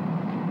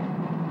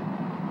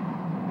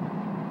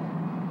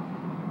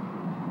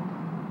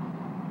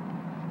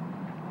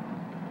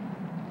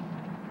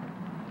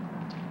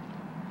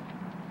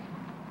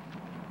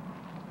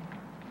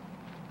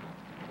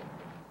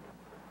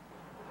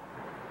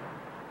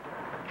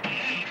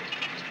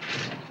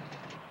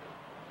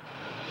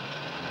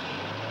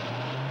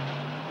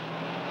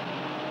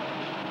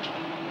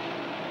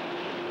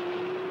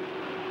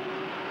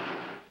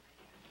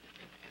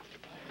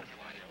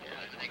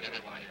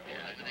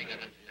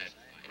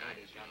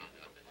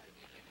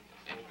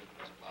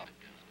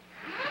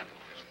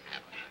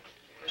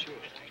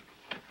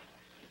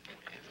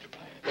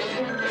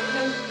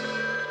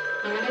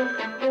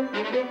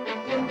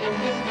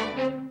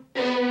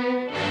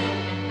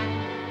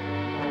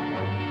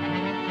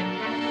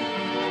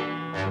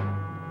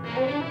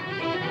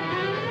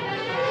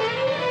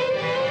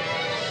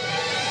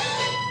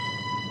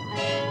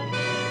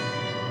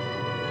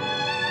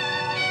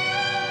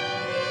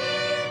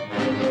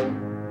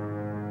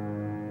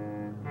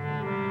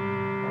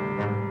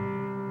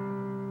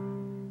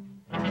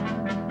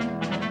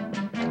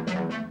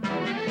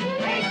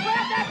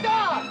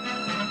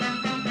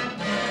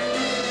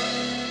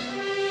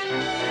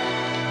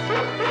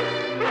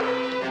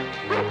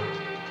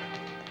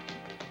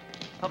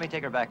 Help me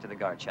take her back to the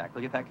guard shack,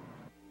 will you, Peck?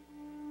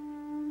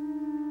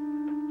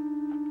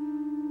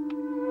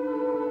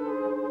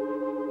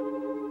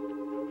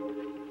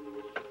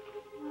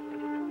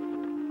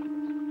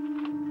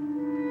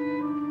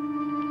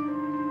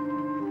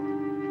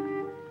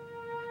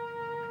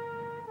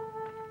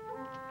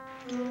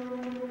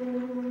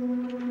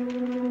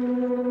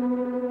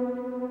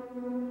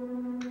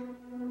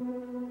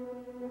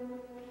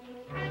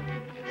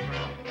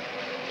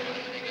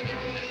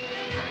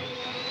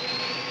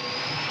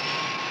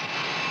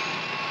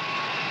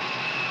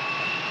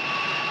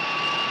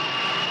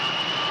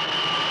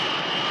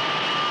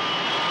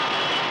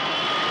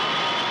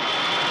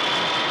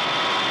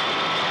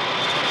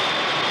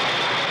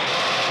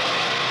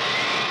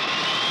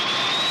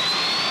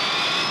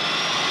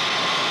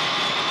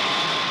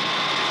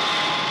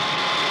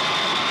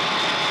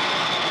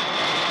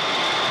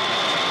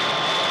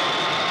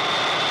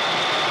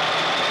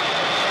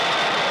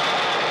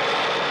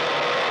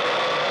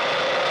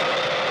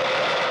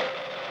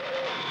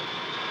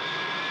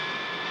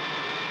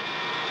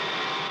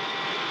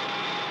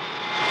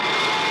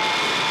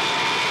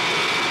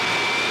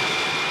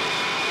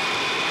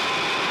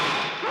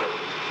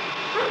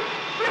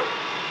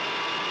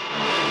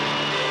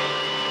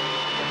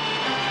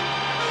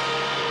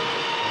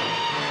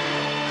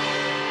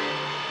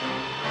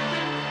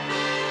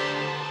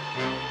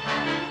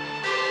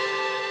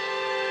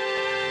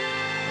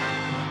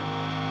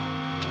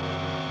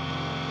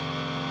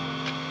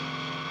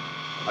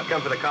 I've come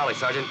for the collie,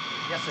 Sergeant.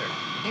 Yes, sir.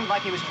 Seemed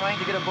like he was trying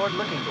to get aboard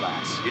Looking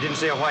Glass. You didn't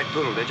see a white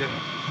poodle, did you?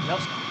 No,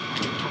 sir.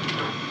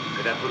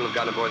 Could that poodle have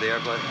gotten aboard the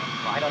airplane?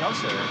 I don't know,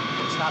 sir.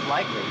 It's not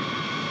likely.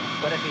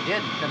 But if he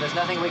did, then there's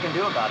nothing we can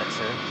do about it,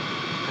 sir.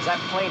 Because that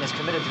plane is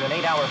committed to an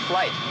 8-hour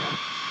flight.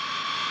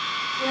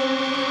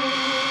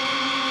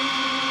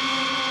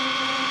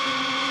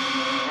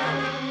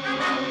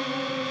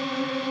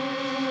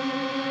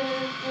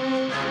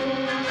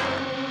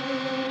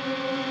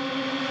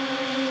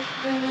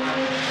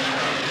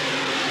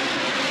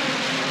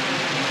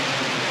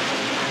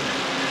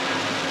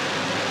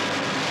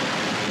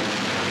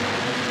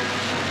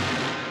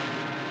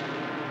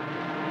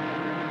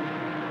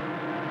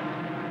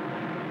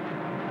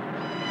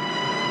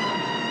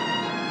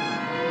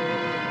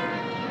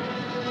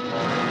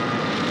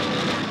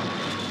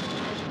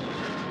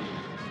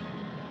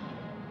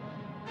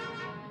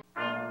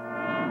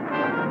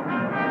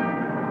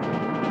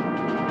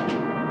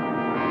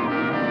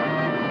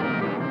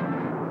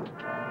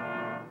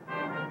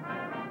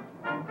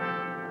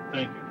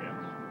 Thank you, Captain.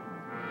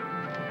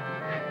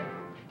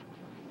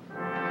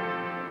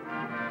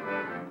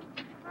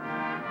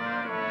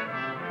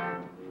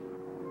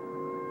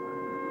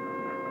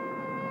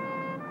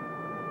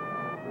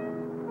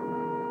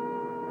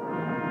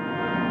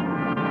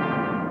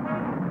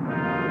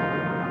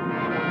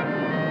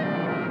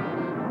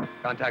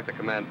 Contact the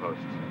command post.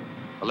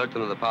 Alert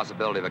them to the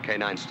possibility of a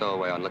K-9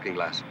 stowaway on Looking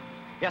Glass.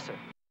 Yes, sir.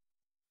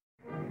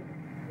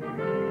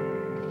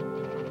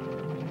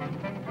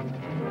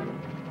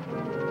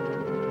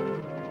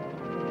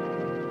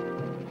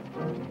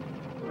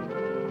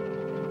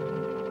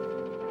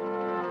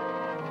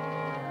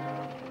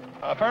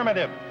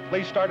 Affirmative.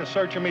 Please start a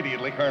search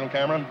immediately, Colonel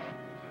Cameron.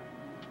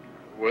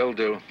 Will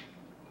do.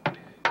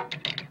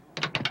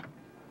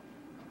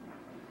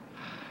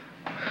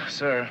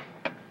 Sir,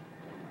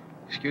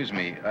 excuse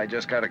me, I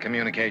just got a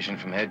communication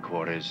from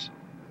headquarters.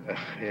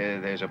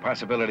 There's a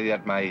possibility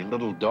that my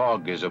little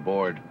dog is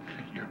aboard.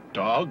 Your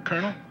dog,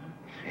 Colonel?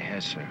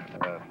 Yes, sir.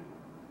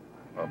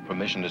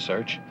 Permission to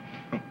search?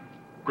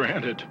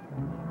 Granted.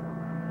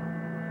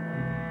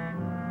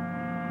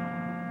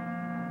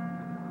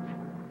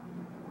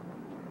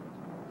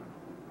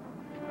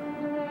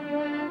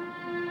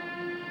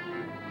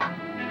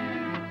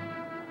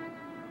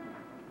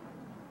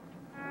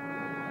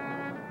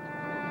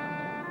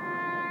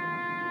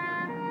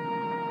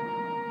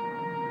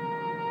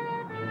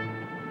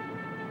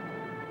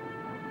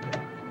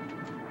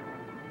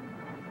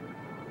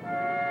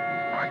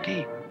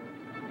 Sparky.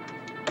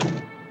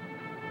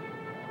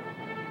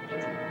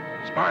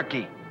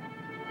 Sparky.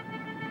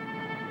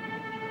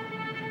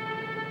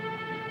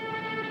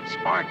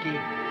 Sparky.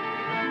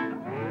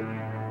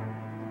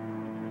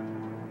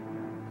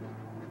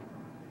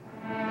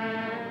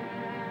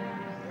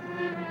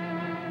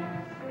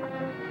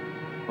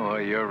 Oh,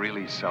 you're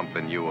really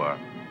something, you are.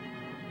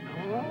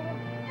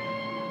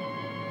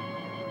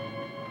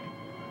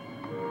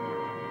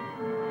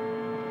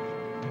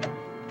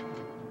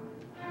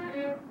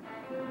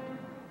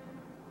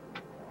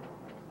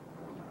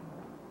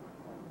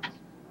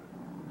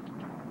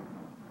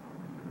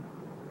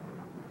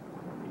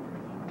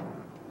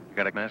 You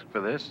got a mask for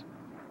this?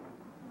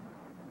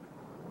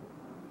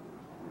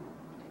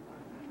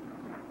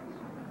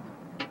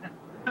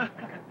 Here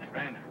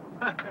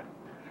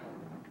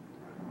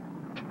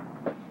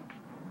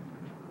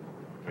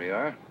we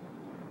are.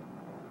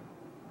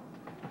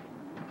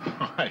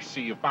 I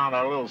see you found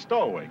our little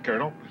stowaway,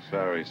 Colonel.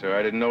 Sorry, sir.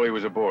 I didn't know he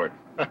was aboard.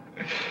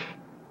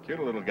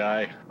 Cute little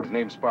guy. His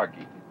name's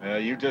Sparky.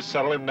 You just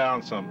settle him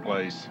down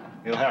someplace.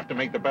 He'll have to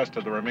make the best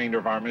of the remainder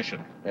of our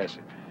mission. Yes,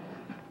 sir.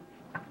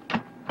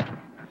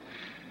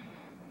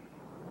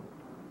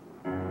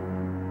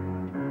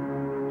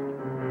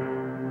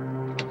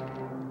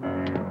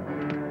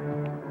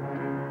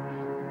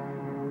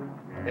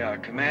 Yeah,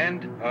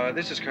 Command,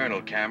 this is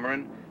Colonel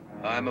Cameron.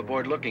 I'm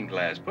aboard Looking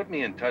Glass. Put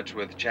me in touch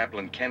with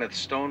Chaplain Kenneth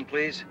Stone,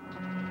 please.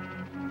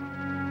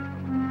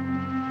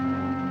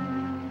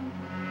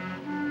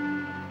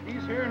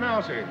 He's here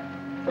now, sir.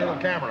 Colonel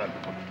Cameron.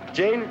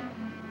 Gene?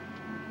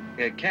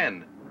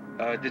 Ken,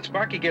 did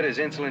Sparky get his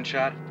insulin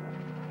shot?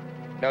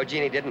 No,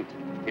 Gene, he didn't.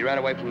 He ran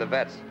away from the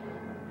vets.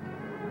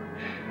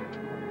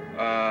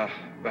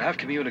 Have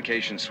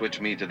communication switch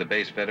me to the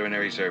base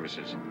veterinary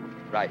services.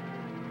 Right.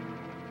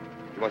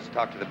 He wants to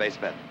talk to the base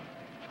vet.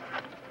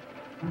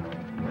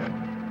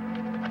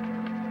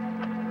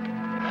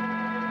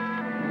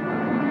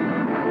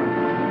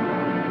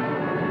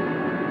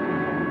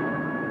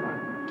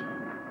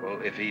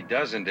 Well, if he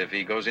doesn't, if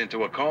he goes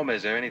into a coma,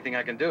 is there anything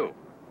I can do?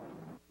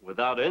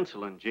 Without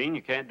insulin, Gene,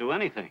 you can't do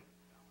anything.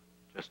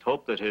 Just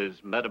hope that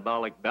his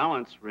metabolic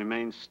balance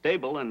remains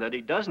stable and that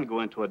he doesn't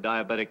go into a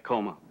diabetic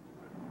coma.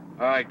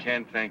 All right,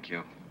 Ken, thank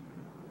you.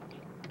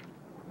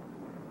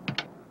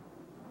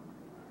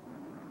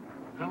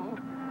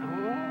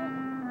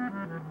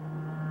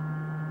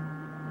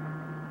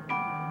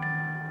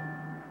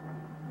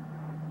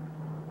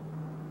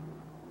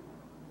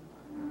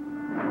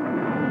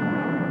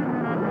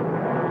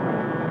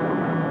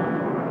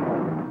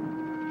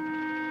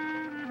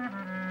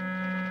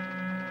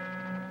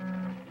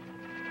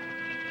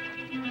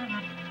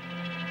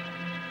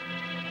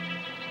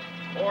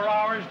 4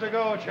 hours to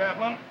go,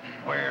 Chaplain.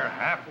 We're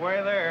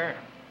halfway there.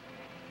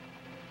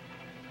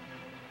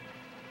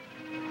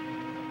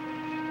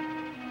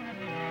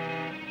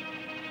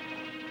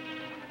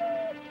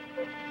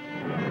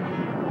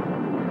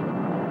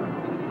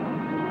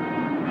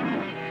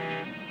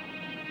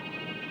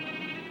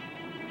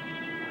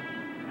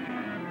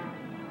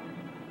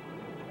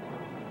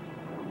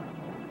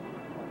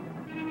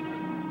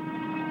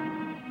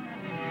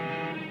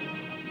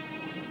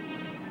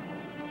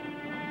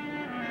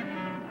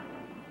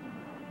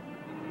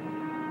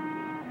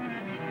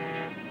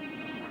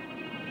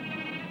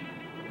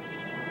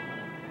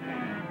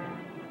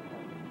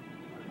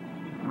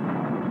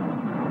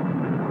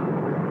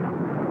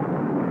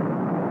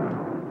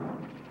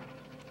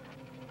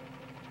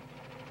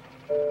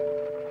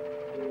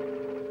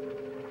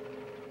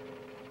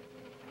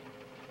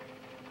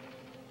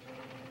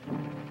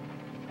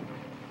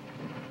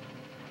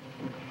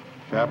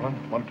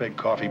 Chaplain, want to take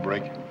a coffee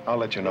break? I'll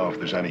let you know if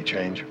there's any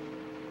change.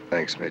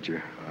 Thanks,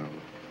 Major.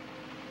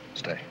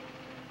 Stay.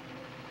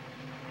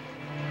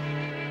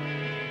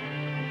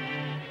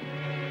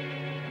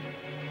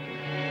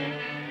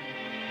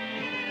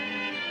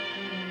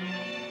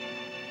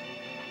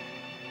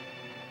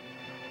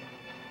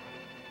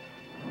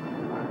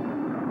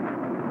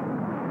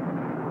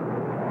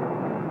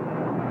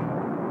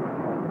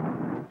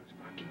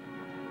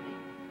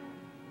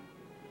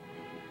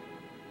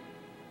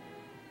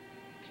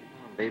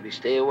 Baby,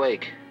 stay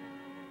awake.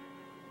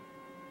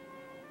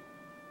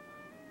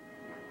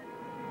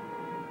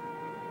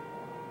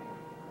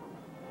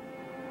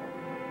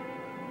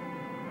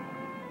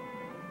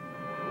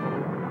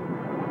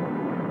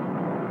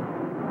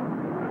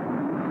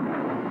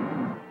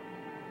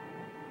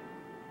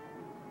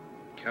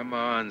 Come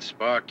on,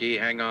 Sparky,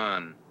 hang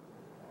on.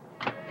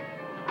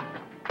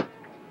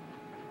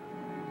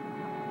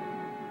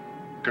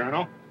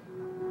 Colonel?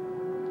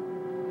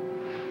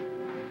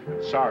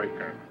 Sorry,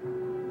 Colonel.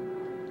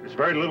 There's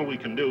very little we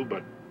can do,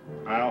 but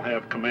I'll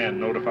have command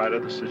notified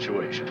of the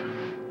situation.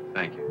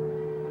 Thank you.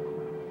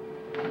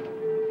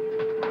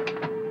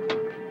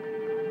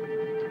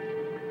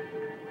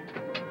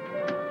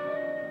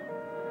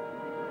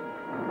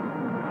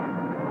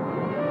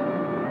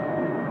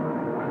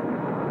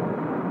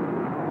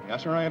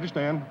 Yes, sir, I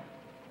understand.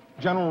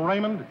 General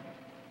Raymond?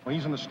 Well,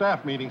 he's in the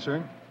staff meeting,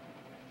 sir.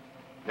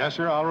 Yes,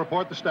 sir, I'll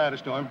report the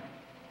status to him.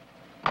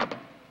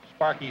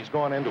 Sparky's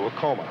gone into a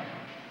coma.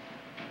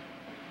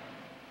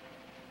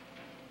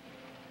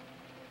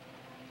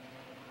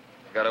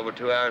 Got over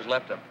 2 hours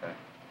left up there.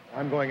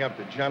 I'm going up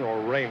to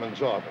General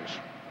Raymond's office.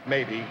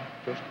 Maybe,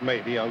 just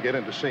maybe, I'll get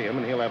in to see him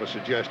and he'll have a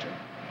suggestion.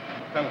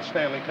 Lieutenant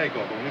Stanley, take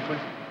over, will you, please?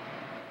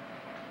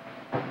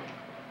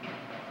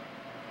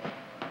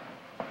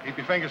 Keep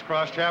your fingers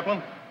crossed,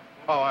 Chaplain.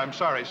 Oh, I'm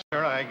sorry,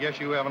 sir. I guess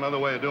you have another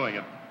way of doing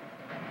it.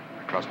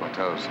 I crossed my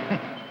toes.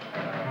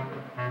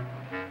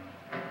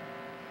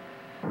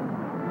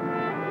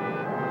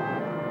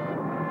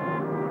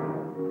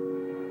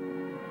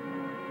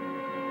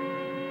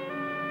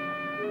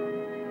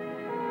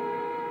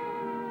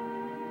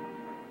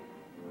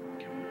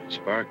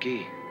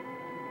 Sparky,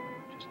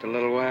 just a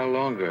little while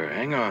longer.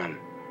 Hang on.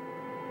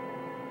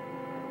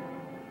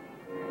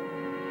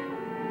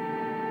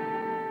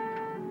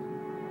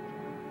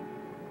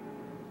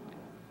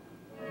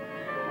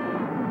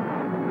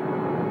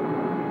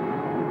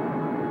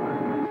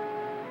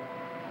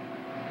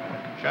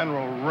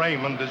 General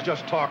Raymond has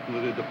just talked to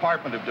the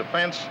Department of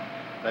Defense.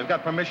 They've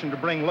got permission to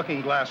bring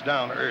Looking Glass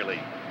down early.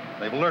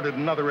 They've alerted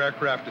another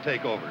aircraft to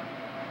take over.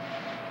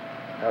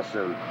 How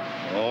soon?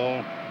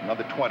 Oh,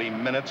 another 20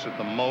 minutes at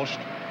the most.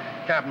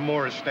 Captain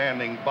Moore is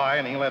standing by,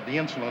 and he'll have the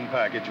insulin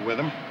package with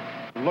him.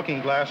 The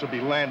Looking Glass will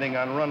be landing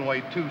on runway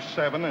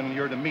 27, and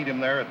you're to meet him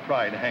there at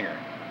Pride Hangar.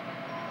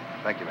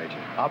 Thank you, Major.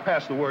 I'll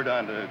pass the word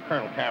on to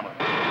Colonel Cameron.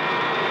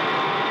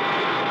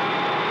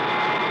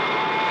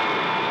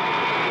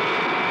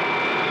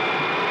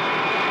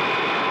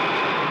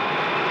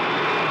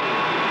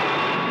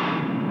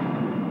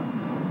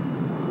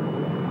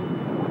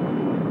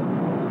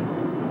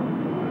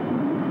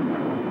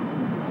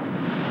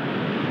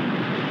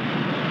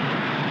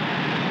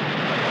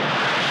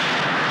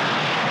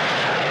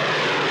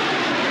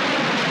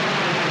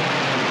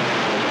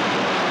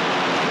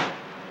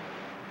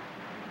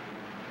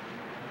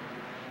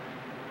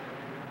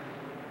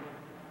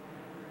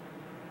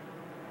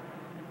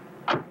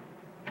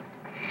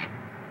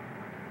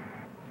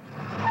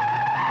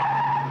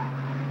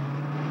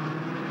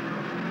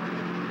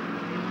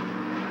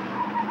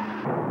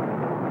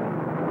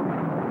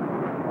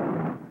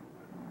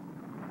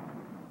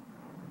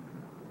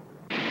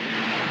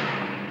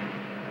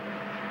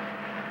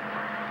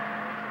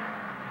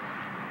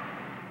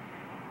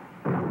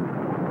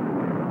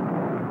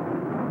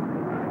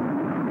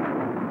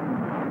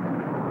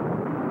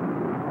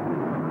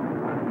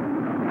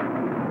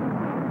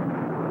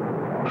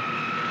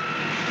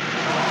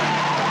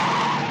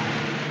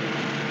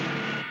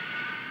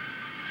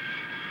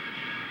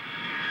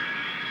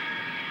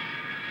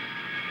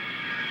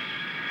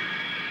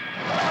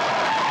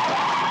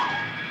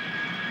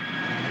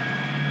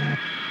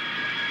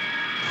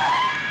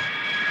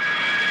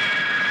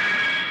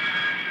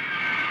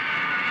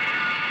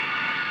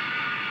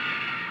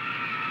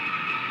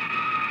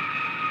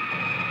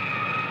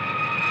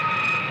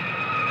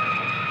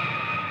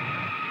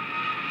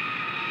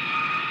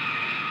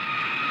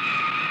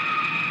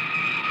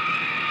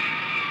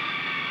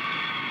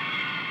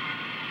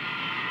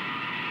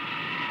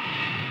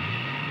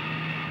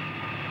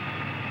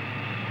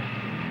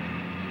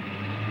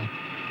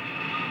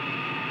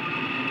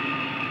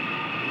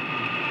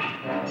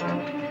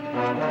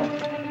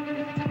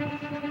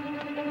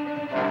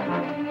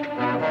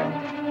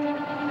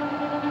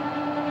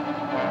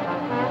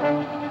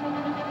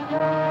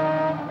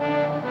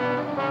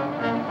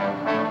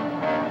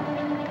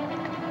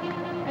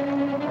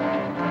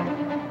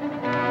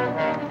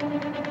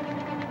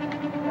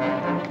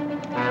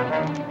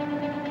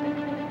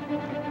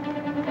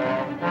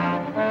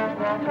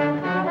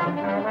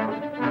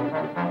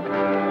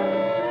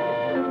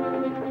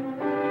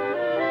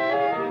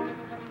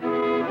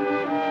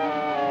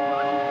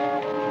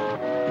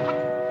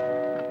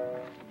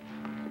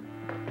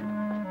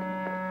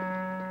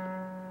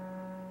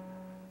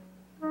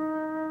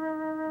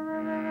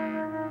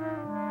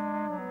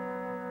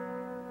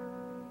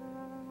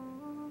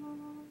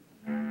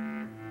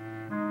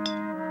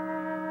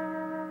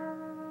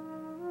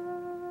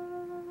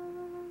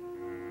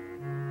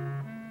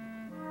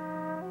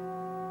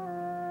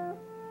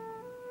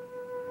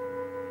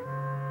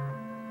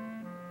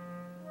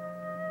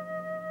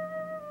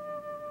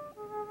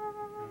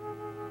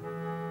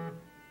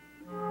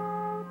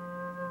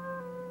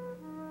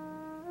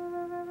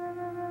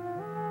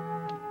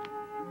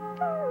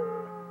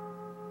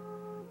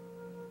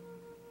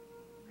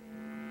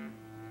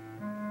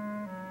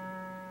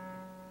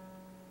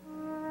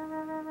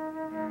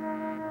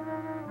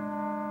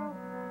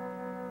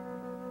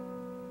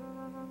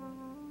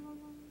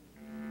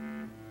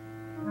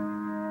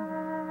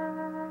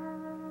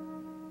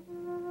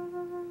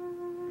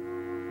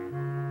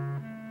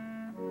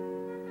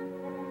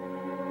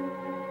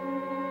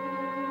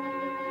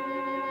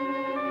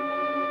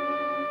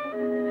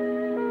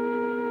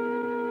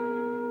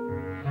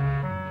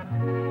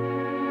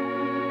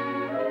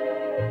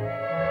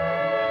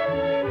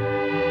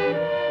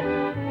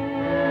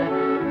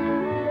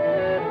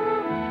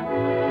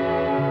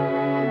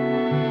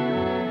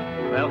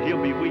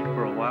 He'll be weak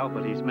for a while,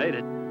 but he's made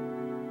it.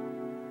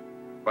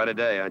 Quite a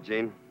day, huh,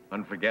 Gene?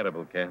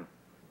 Unforgettable, Ken.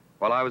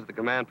 While I was at the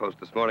command post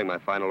this morning, my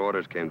final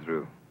orders came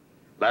through.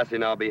 Lassie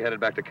and I'll be headed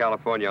back to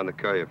California on the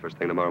courier first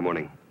thing tomorrow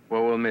morning.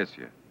 Well, we'll miss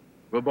you.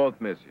 We'll both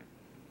miss you.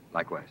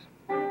 Likewise.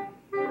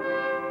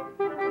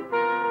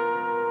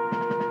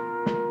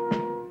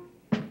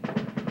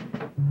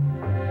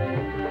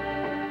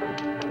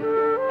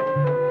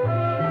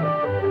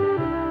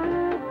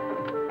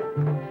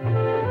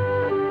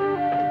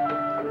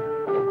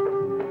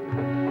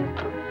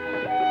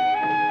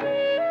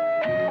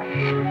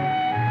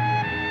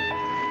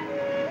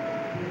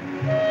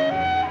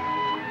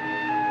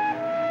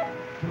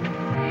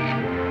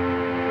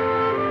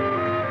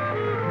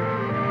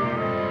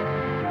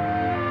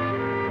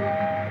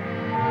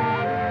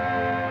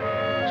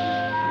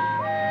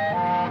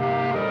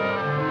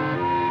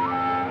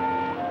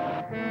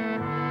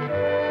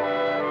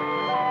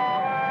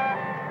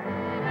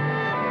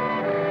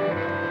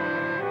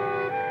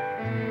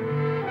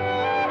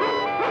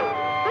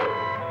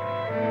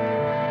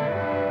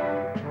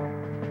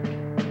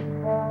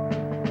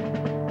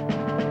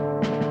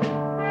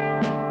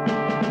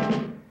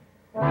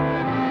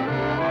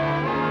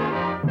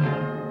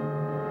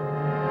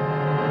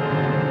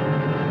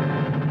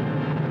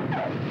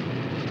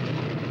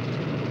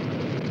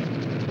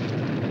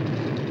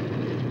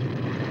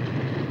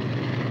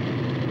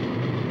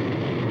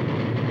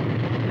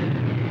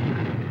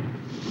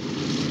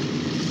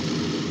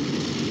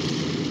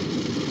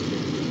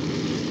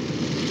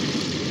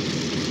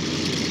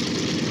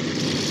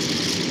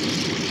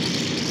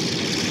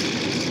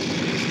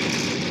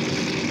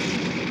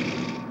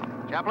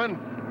 Chaplain,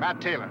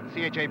 Matt Taylor,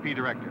 CHAP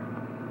Director.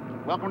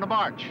 Welcome to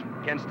March.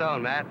 Ken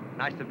Stone, Matt.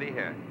 Nice to be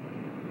here.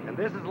 And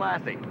this is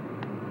Lassie.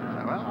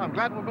 Well, I'm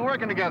glad we'll be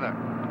working together.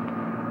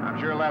 I'm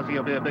sure Lassie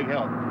will be a big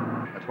help.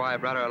 That's why I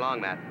brought her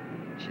along, Matt.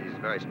 She's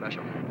very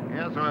special.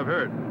 Yes, so I've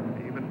heard.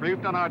 You've been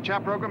briefed on our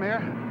CHAP program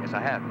here? Yes,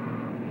 I have.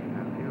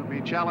 You'll be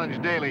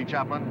challenged daily,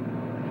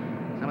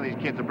 Chaplain. Some of these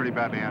kids are pretty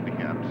badly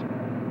handicapped.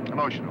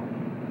 Emotional,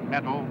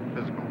 mental,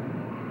 physical.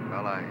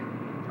 Well,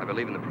 I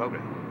believe in the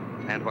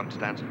program and what it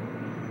stands for.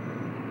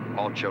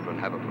 All children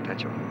have a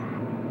potential.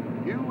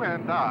 You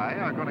and I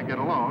are going to get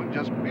along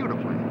just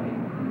beautifully.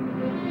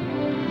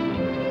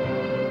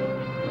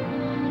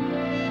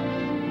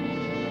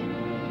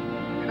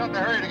 If you're not in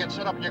a hurry to get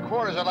set up in your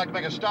quarters, I'd like to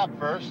make a stop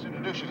first,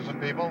 introduce you to some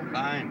people.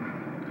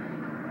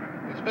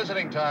 Fine. It's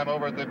visiting time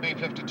over at the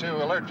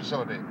B-52 alert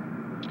facility.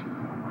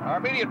 Our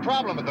immediate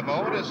problem at the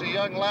moment is a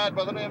young lad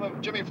by the name of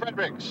Jimmy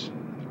Fredericks.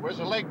 He wears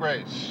a leg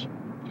brace.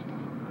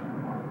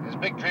 His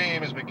big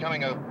dream is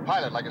becoming a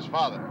pilot like his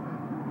father.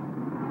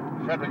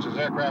 Fredericks is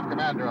aircraft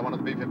commander on one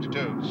of the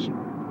B-52s.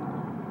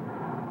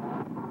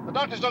 The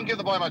doctors don't give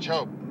the boy much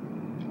hope.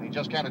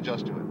 just can't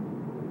adjust to it.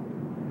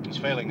 He's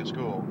failing in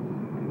school.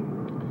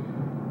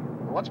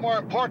 But what's more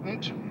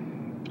important,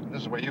 and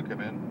this is where you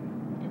come in,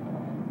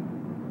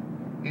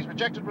 he's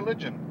rejected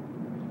religion.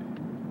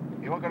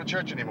 He won't go to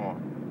church anymore.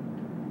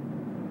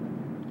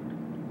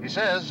 He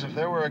says if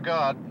there were a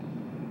God,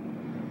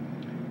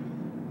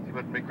 he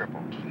wouldn't be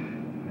crippled.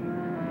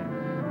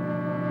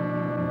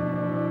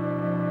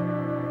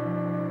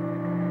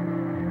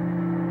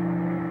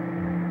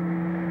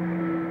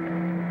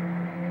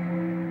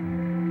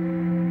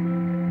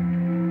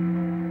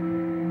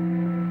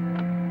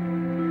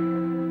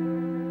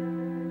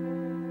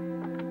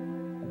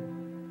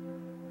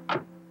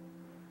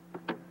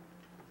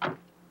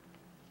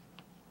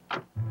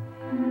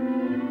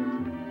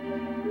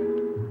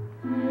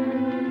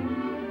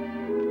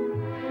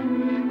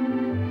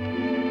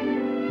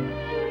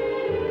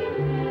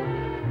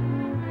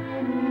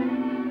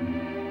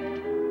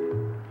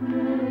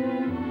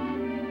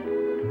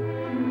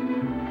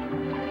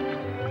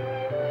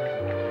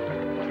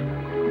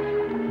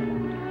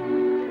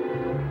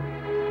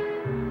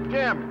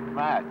 Jim.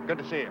 Matt. Good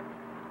to see you.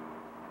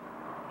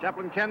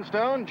 Chaplain Ken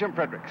Stone, Jim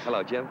Fredericks.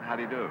 Hello, Jim. How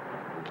do you do?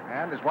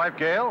 And his wife,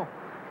 Gail.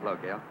 Hello,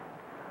 Gail.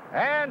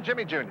 And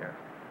Jimmy Jr.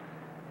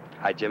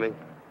 Hi, Jimmy.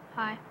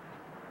 Hi.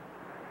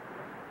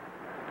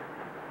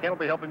 Ken will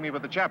be helping me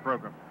with the CHAP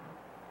program.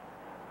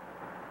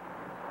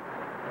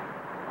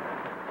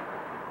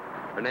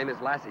 Her name is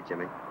Lassie,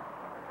 Jimmy.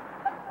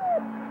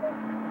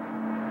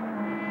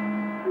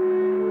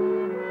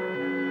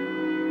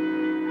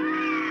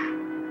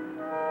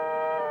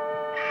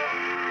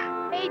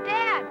 Hey,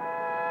 Dad.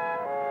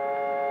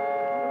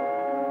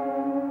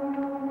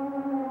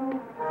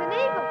 It's an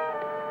eagle.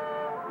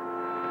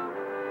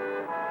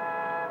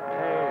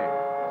 Hey,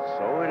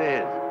 so it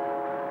is.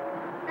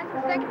 That's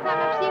the second time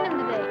I've seen him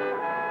today.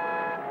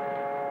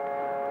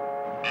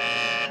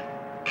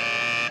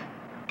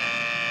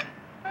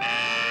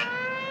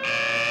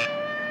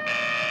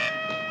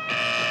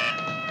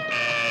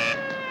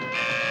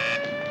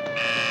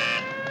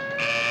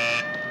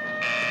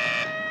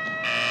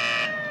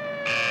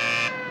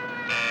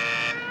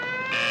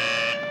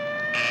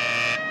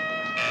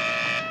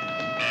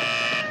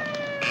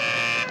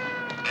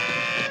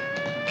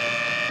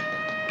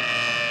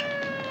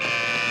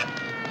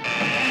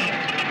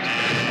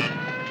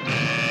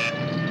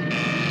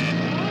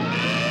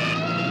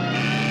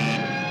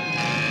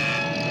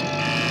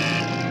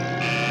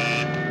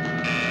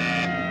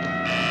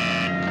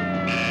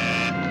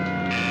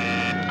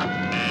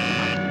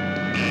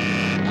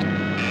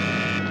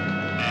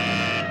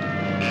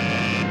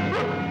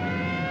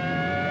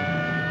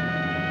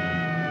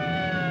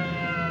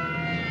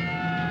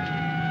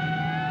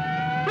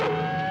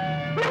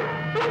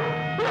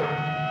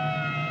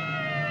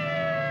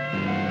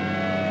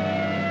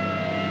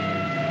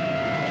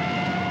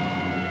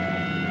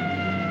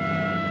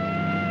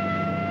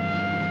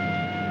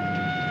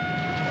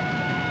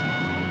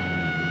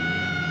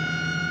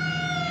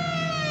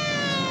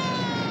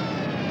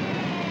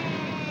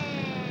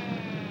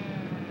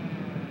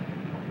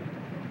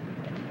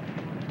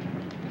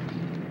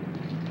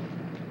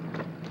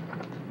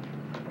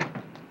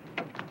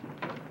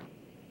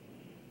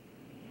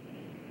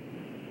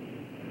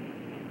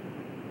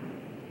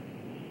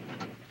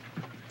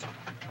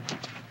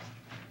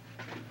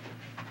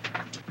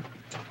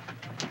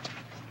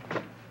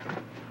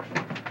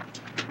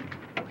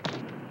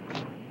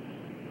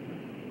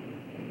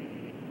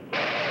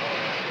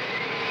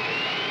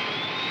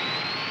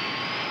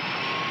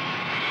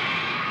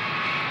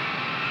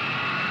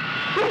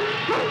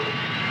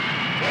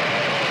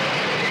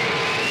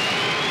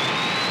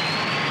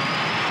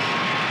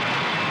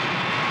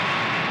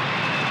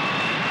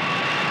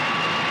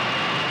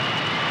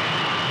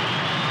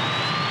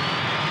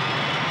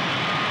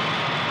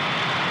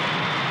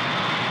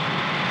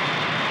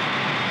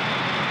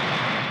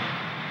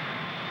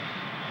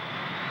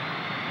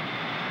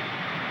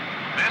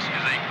 This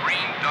is a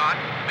green dot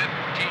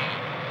 15.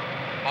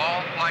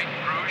 All flight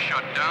crews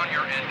shut down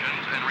your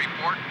engines and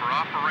report for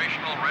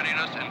operational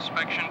readiness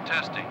inspection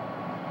testing.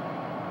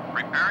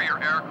 Prepare your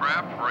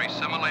aircraft for a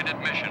simulated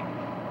mission.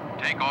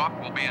 Takeoff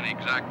will be in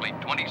exactly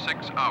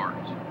 26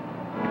 hours.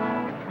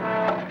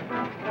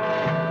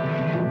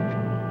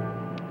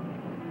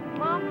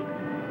 Mom,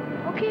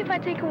 okay if I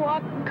take a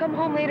walk and come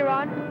home later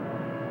on?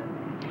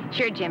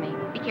 Sure, Jimmy.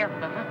 Be careful,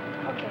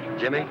 huh? Okay.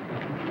 Jimmy,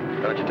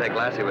 why don't you take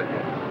Lassie with you?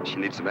 She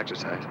needs some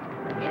exercise.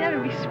 Hey,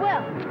 that'll be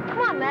swell.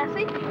 Come on,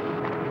 Lassie.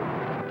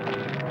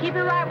 Keep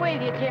her right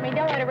with you, Jimmy.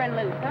 Don't let her run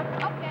loose, huh?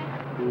 Okay.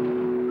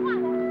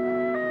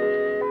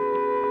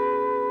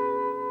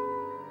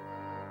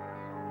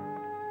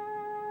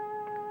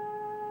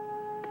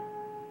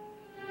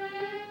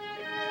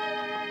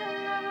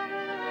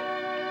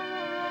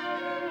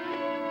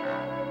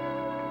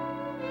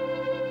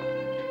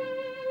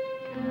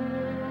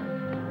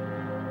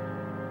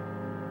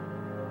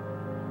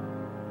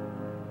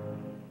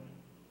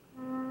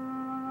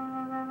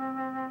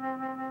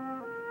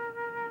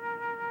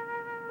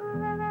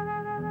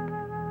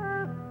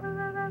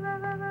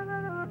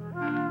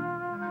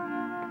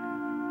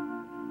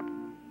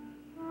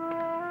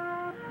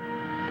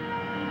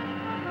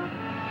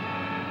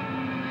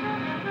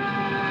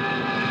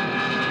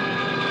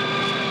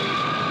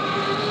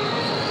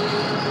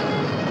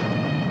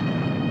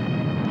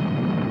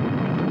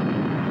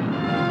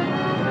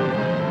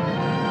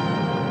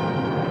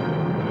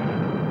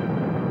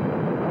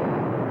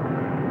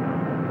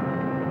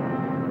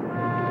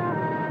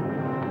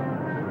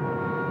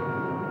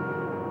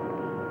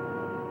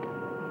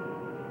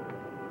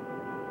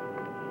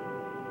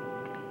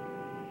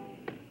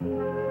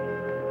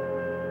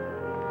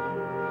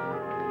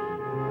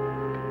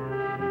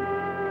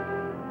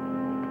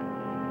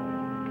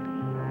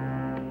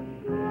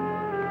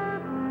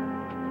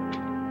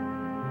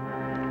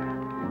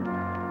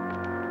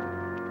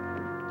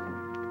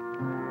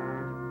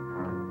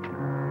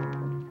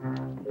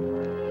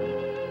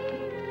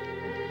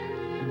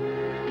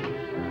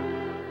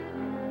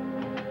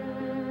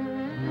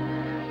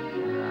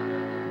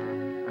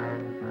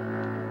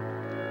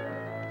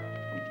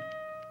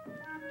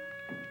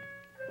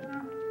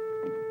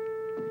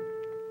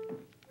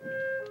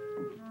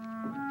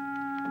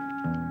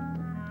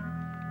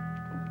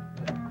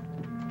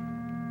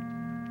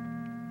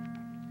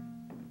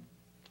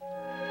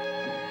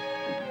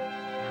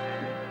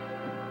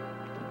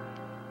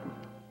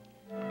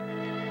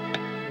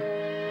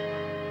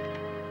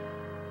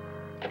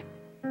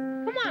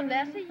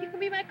 Lassie. You can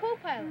be my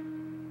co-pilot.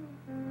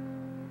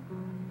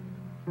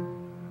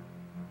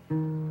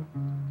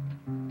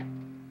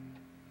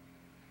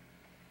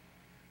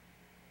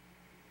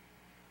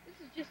 This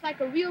is just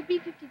like a real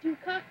B-52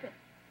 cockpit.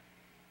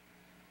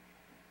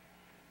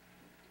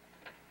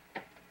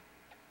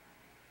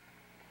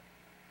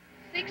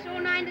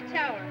 .609 to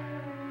tower.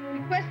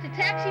 Request a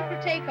taxi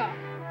for takeoff.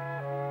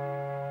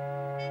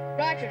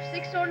 Roger,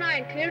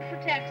 609, cleared for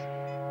taxi.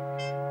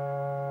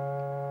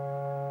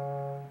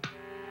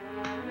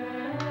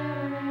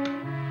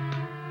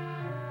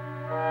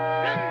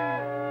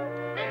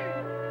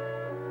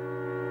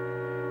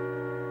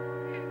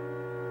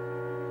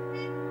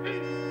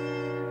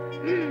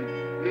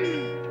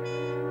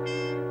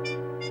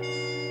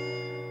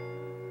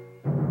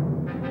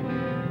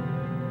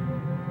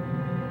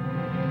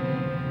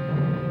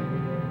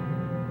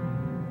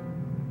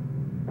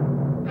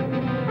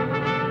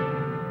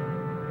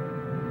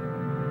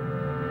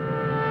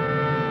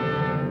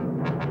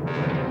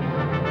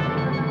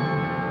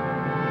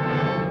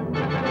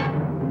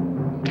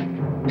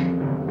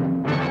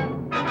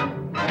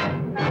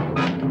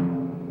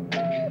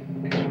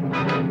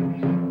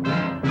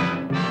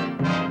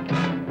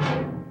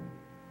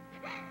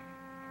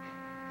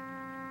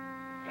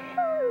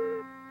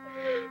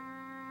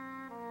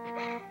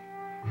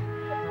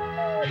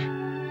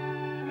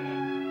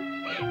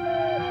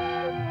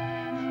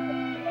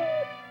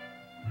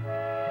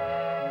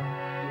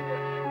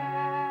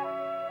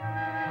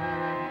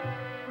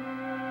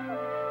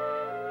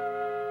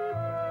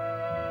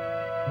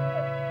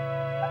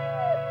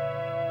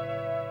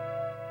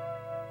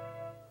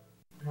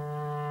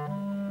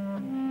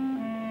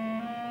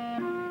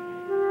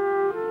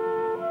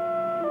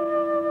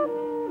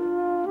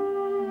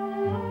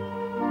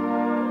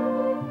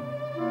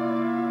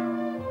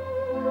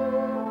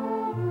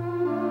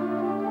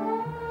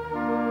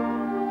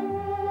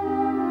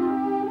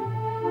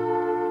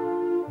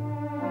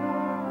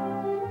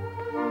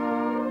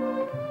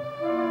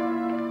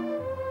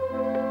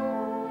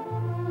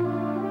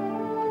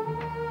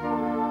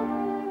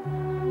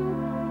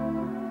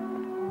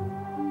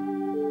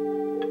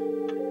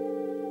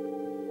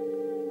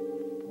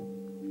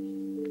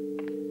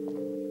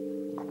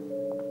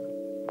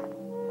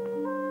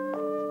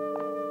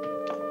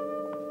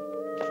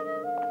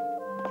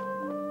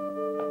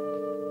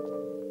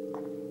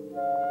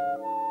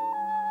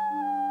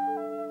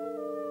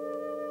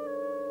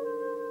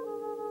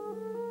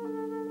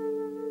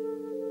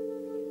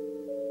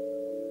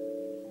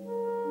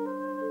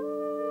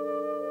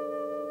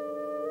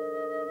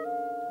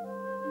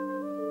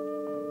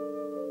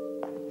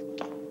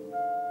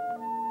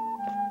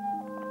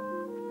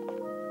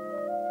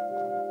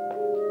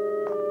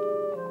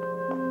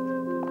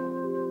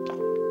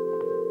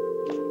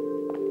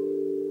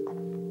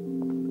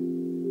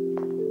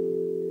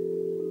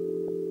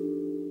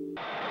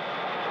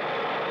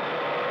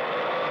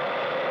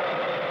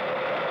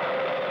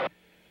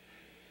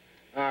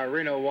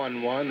 Reno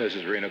 1-1, this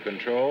is Reno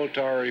Control.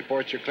 Tower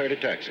reports you're clear to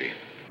taxi.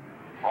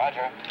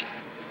 Roger.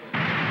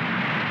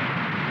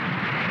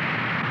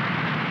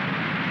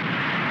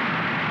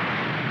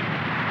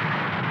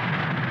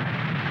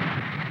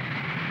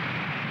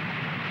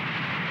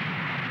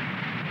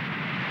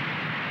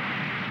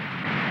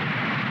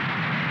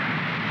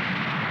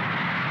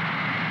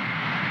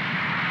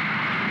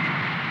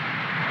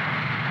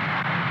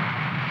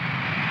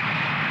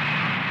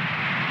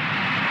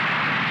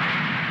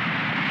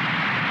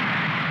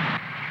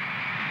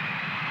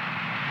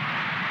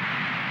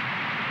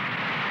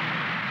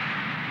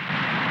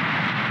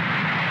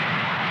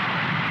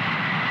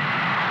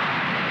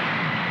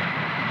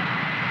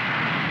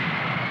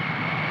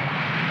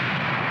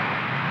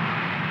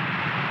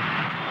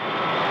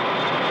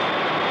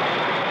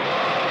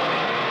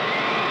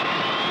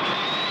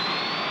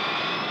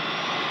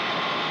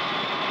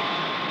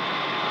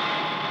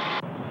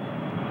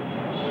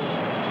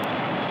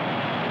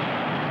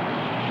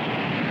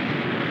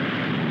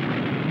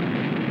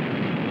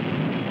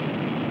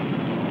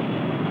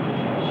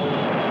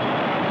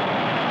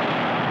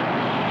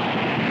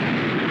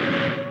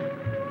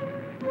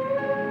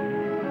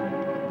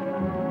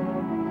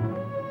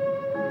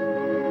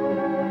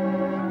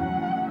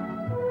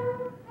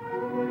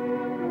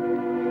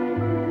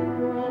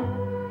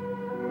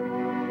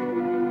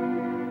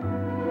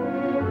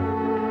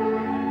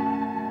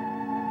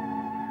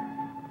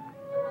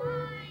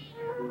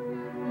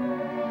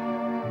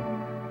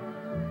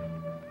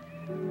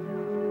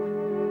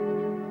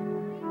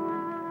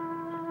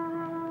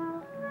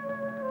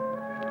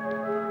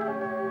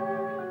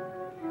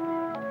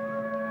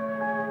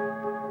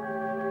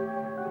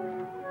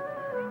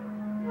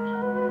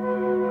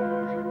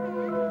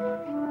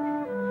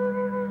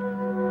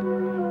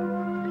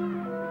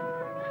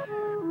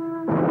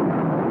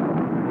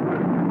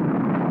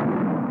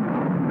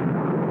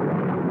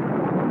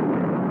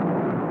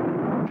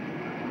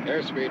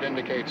 Airspeed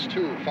indicates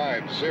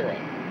 250.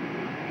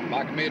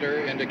 Mach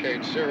meter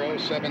indicates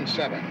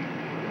 077.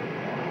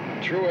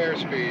 True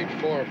airspeed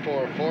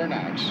 444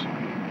 knots.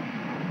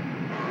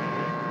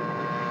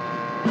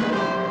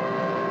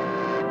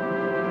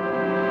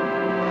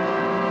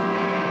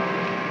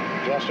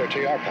 lost our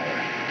TR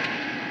power.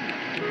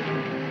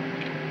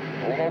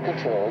 Reno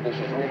Control, this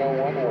is Reno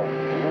 1-1. Do you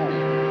read?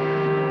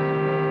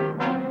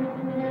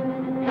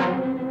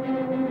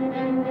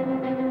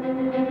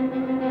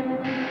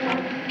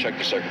 Check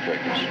the circuit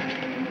breakers.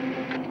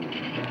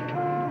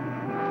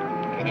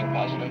 Anything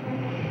positive?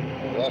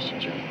 We lost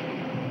it, Jim.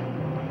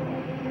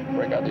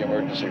 Break out the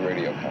emergency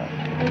radio com.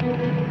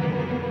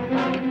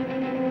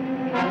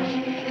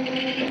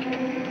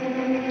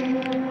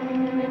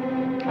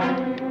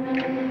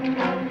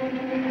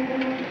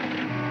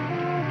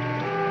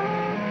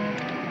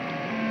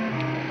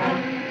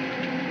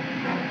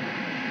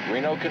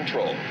 Reno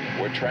Control,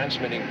 we're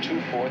transmitting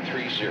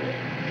 2430. Do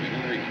you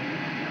read?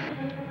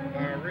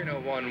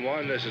 Reno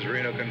 1-1, this is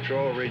Reno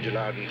Control. Read you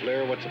loud and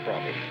clear. What's the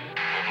problem?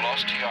 We've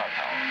lost TR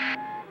power.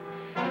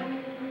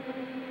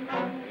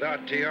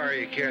 Without TR,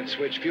 you can't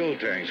switch fuel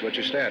tanks. What's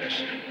your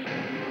status?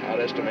 I'd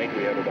estimate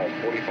we have about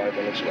 45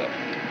 minutes left.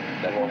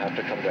 Then we'll have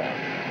to come down.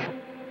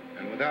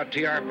 And without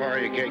TR power,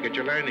 you can't get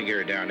your landing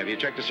gear down. Have you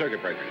checked the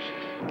circuit breakers?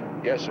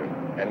 Yes, sir.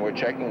 And we're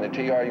checking the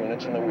TR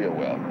units in the wheel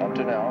well. Up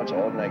to now, it's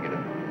all negative.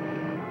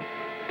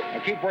 Now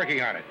keep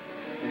working on it.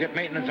 We'll get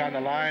maintenance on the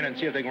line and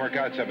see if they can work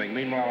out something.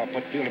 Meanwhile, I'll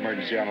put fuel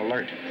emergency on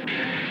alert.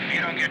 If you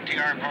don't get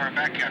TR power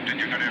back, Captain,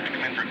 you're going to have to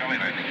come in for a belly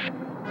landing.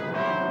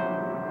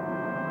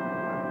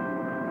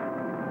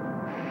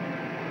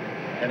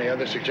 Any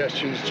other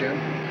suggestions, Jim?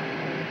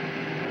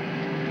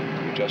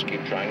 We just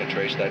keep trying to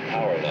trace that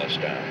power loss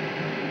down.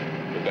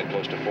 We've got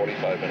close to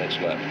 45 minutes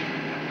left.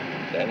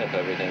 Then, if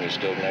everything is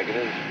still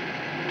negative,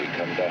 we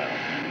come down.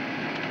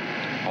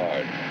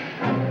 Hard.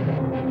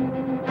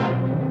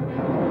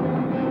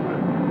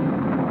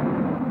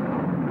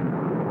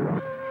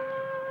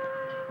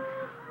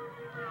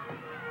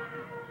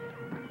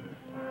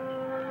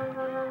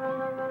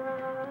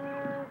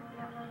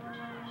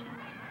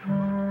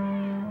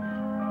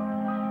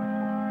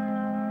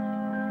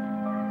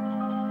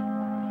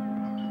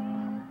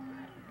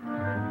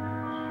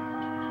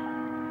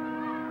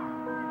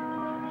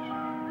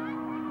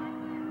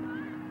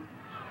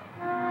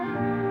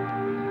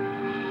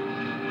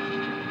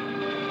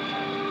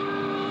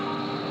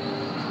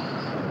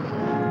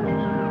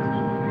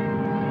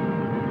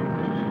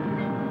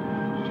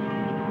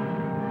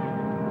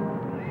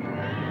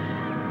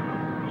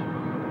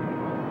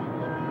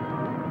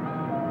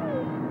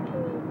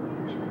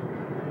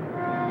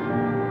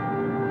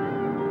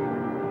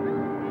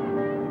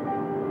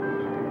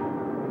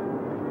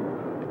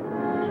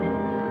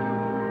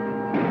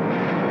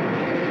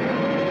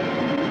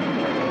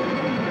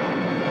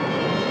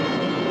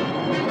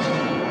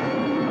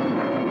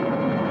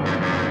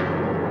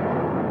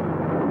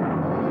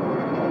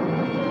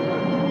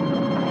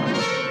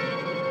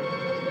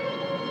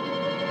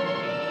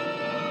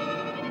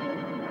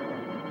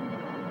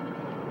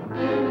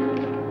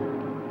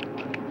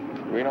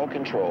 Reno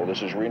Control,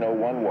 this is Reno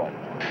 1-1.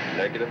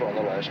 Negative on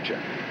the last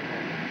check.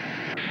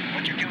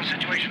 What's your fuel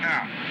situation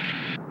now?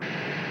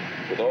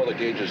 With all the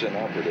gauges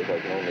inoperative, I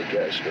can only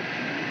guess, but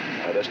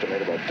I'd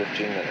estimate about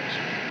 15 minutes.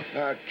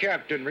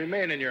 Captain,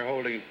 remain in your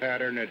holding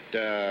pattern at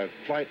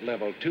flight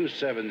level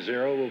 270.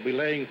 We'll be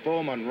laying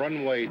foam on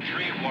runway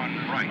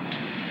 31 right.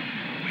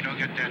 If we don't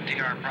get that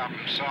TR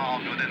problem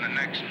solved within the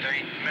next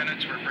 8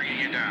 minutes, we're bringing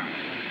you down.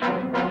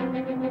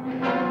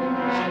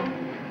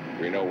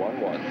 Reno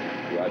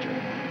 1-1, roger.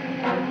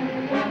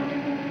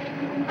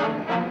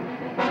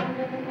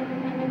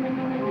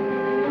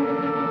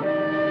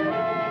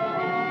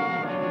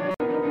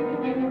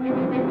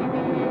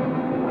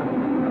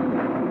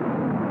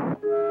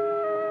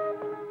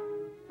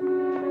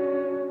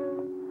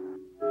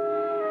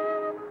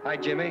 Hi,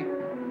 Jimmy.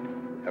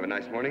 Have a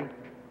nice morning.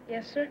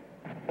 Yes, sir.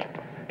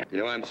 You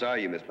know, I'm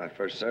sorry you missed my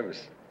first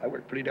service. I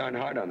worked pretty darn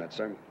hard on that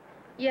sermon.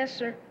 Yes,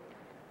 sir.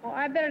 Oh,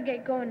 I better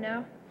get going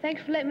now.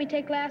 Thanks for letting me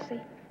take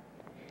Lassie.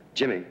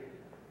 Jimmy,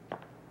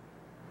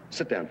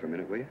 sit down for a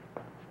minute, will you?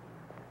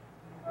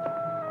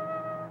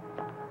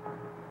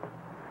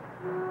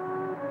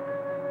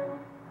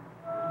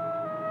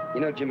 You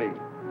know, Jimmy,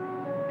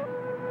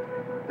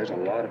 there's a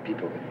lot of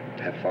people that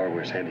have far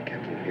worse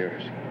handicaps than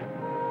yours.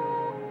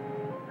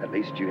 At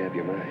least you have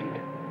your mind.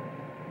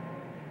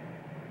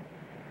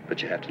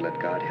 But you have to let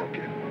God help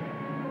you.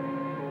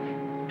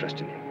 Trust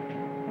in Him.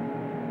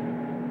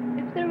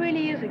 If there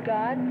really is a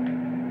God,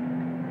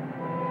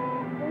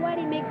 well, why'd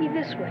He make me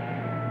this way?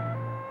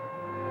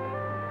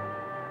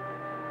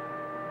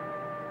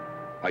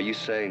 Are you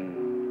saying,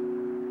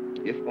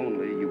 if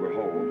only you were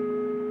whole,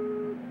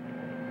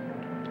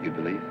 you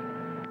believe?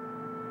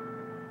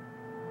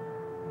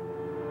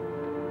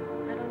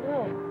 I don't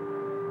know.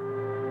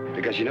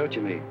 Because you know,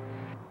 Jimmy,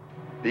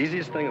 the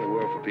easiest thing in the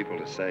world for people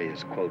to say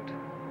is, quote,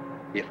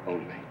 if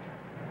only.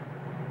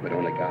 But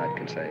only God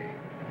can say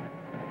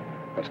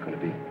what's going to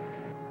be.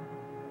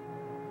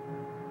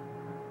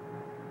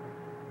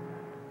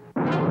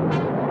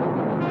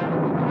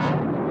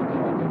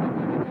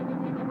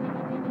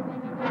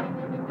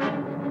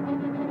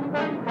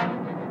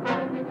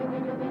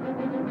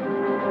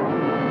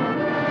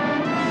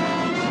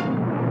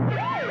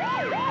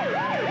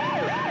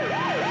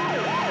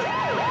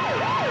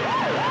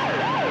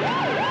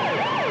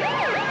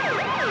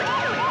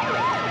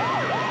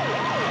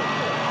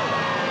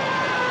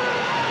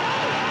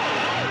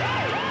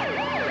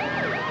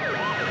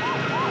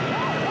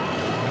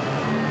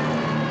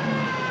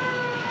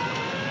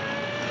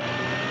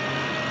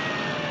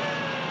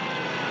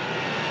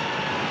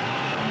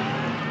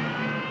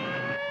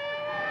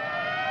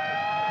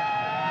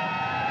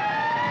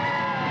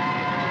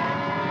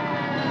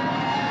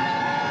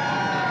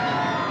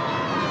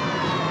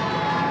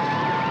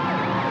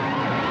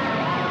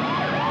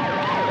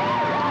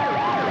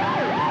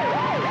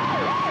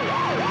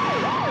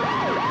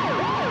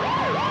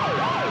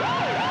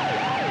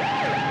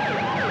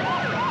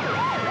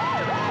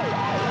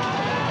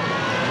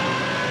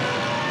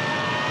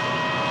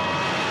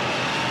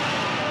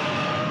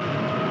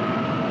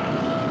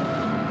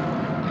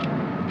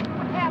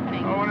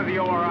 of the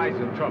ORI's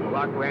in trouble,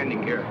 locked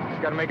landing gear. He's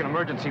got to make an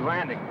emergency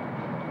landing.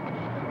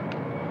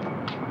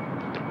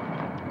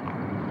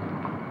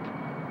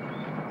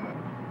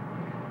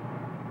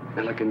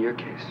 And like in your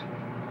case,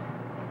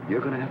 you're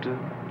going to have to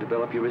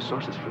develop your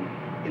resources from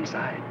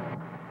inside.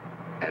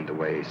 And the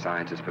way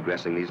science is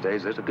progressing these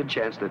days, there's a good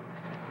chance that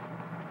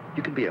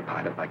you can be a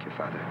pilot like your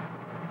father.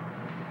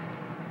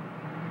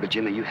 But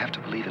Jimmy, you have to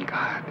believe in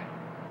God.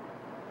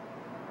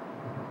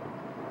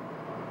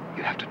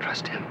 You have to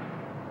trust him.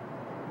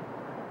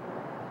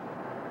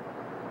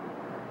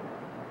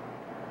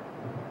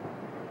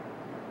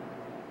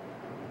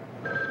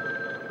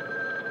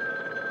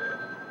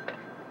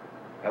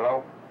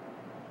 Hello?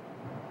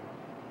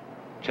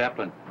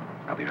 Chaplain.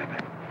 I'll be right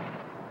back.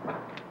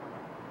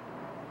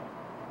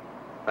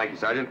 Thank you,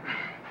 Sergeant.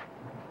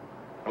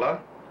 Hello?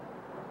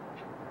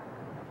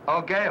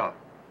 Oh, Gale.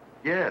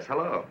 Yes,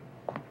 hello.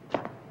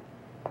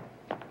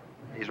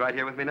 He's right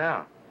here with me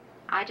now.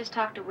 I just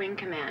talked to Wing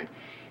Command.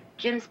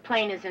 Jim's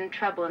plane is in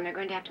trouble, and they're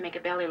going to have to make a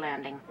belly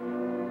landing.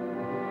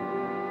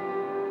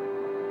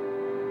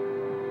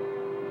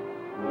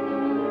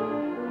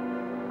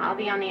 I'll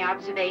be on the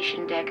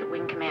observation deck at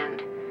Wing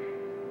Command.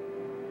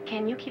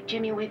 Can you keep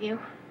Jimmy with you?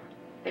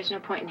 There's no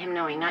point in him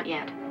knowing, not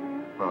yet.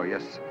 Well,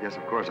 yes,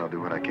 of course, I'll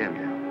do what I can,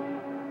 Gale.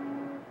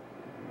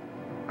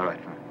 All right,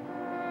 fine.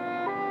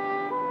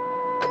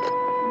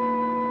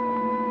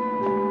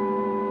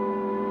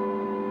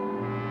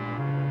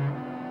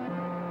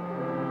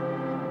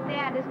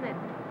 Dad, isn't it?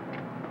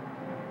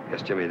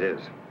 Yes, Jimmy, it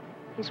is.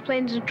 His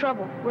plane's in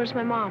trouble. Where's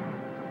my mom?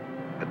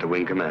 At the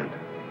Wing Command.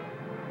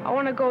 I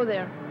want to go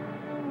there.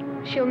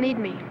 She'll need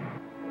me.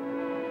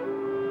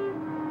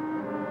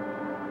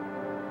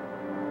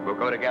 We'll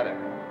go together.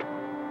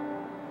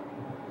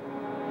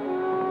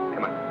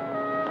 Come on.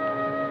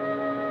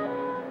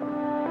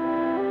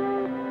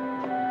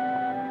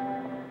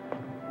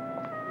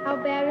 How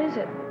bad is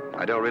it?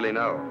 I don't really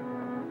know.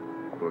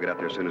 We'll get up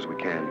there as soon as we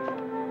can.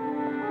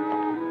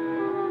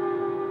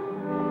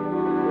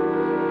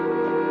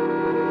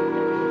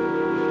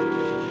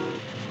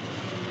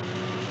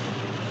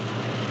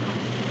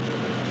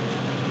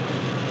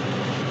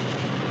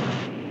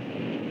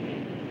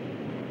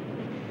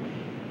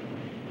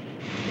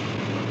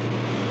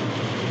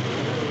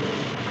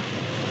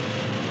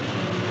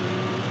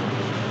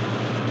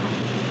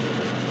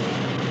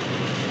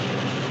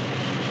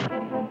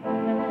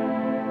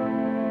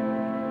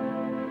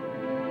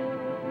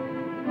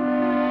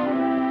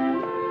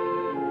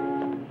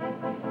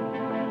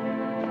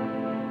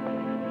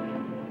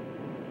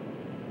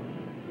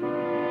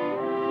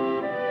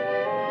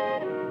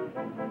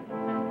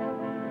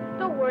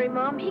 Don't worry,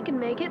 Mom. He can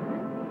make it.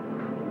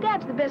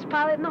 Dad's the best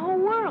pilot in the whole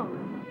world.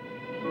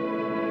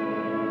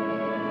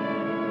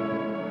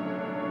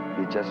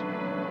 He just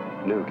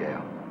knew,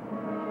 Gale.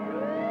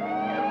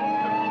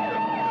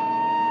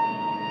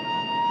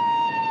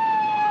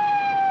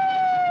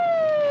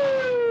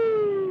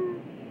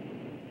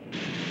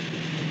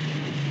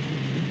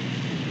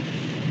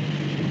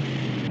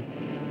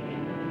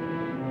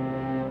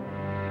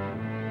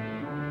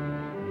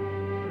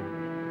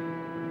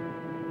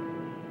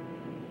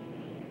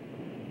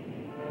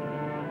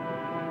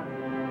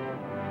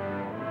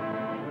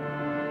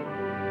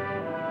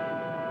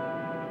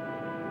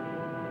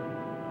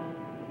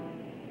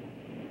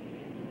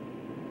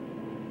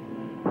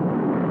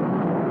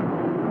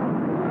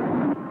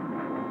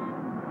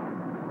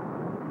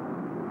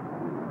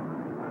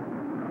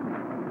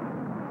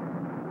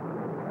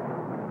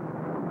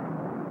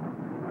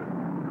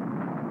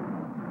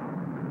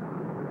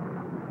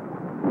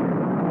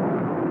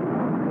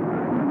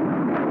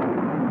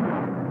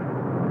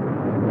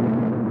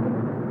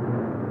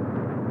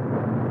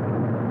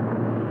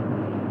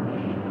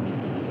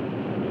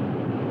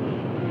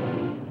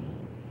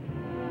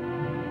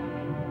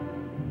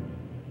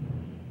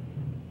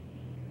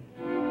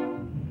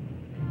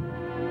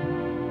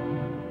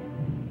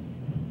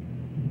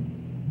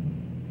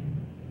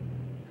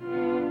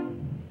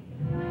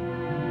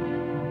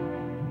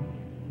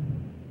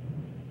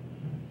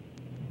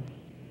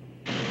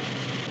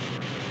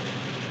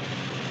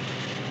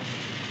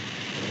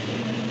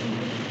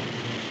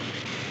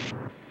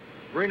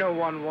 Reno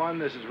 1-1,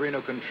 this is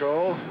Reno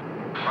Control.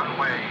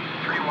 Runway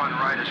 31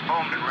 right is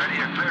foamed and ready.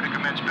 Are clear to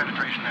commence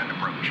penetration and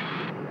approach.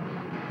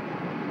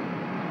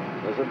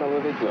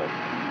 Visibility good.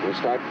 We'll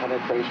start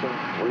penetration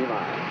 3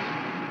 miles.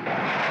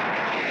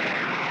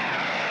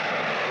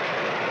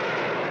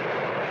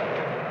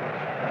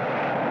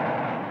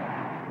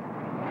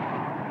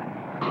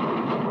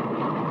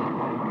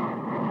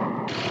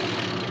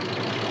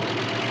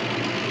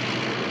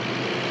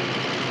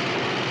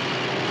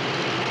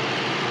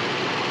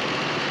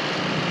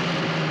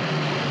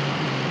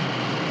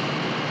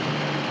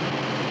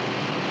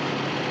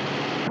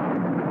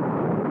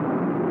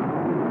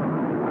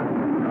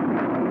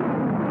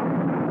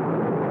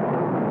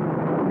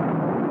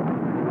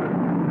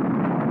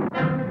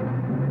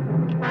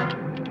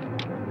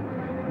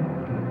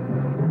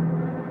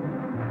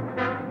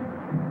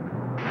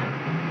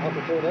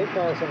 Altitude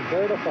 8,000,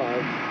 clear to 5.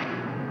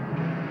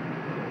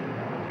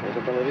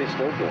 Visibility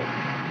still good.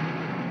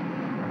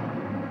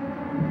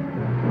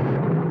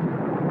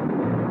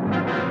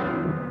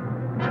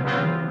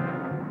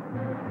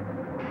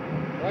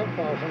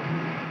 5,000.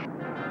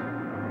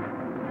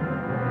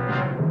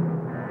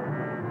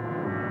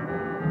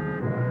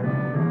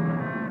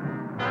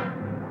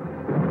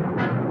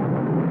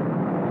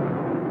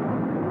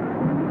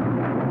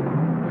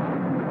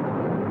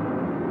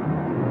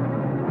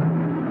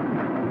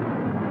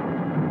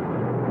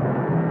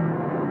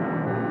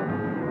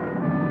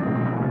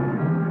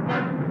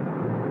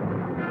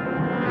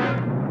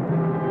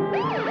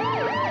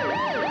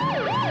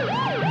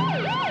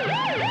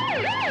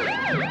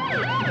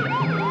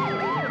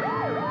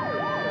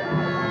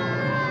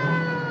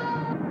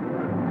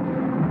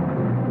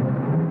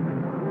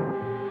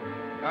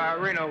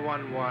 Reno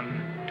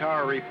 1-1,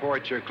 tower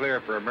reports you're clear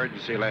for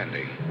emergency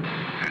landing.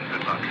 And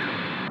good luck.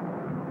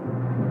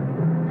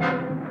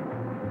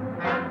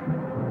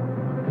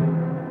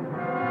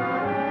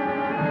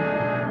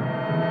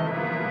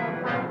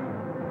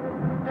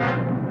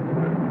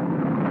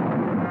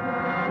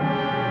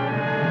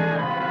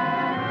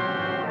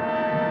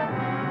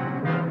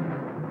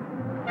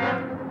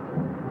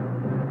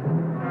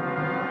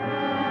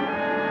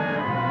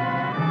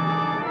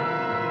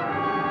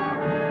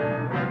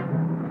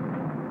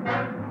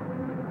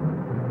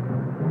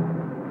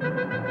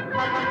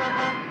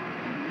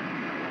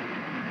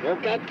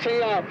 You've got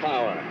TR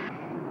power.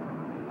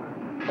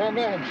 4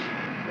 minutes.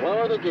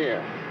 Lower the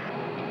gear.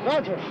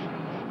 Roger.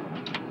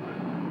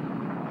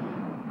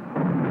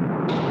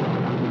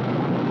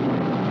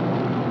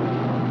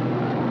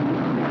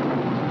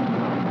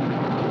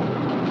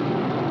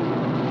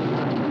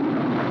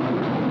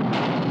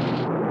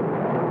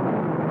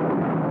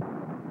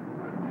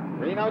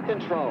 Reno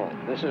Control,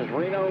 this is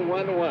Reno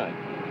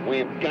 1-1.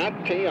 We've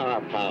got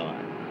TR power.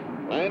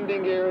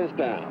 Landing gear is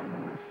down.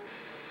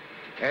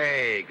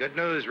 Hey, good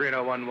news,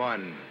 Reno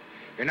 1-1.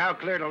 You're now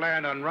clear to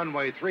land on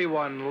runway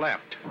 31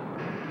 left.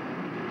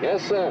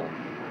 Yes, sir.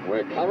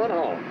 We're coming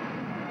home.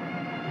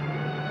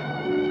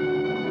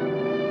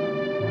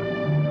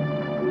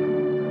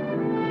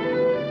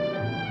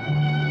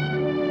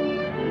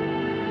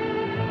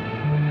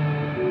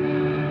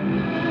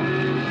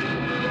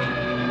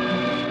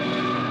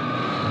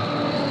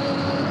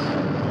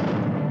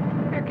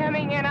 They're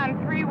coming in on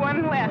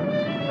 3-1 left.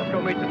 Let's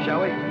go meet them,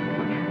 shall we?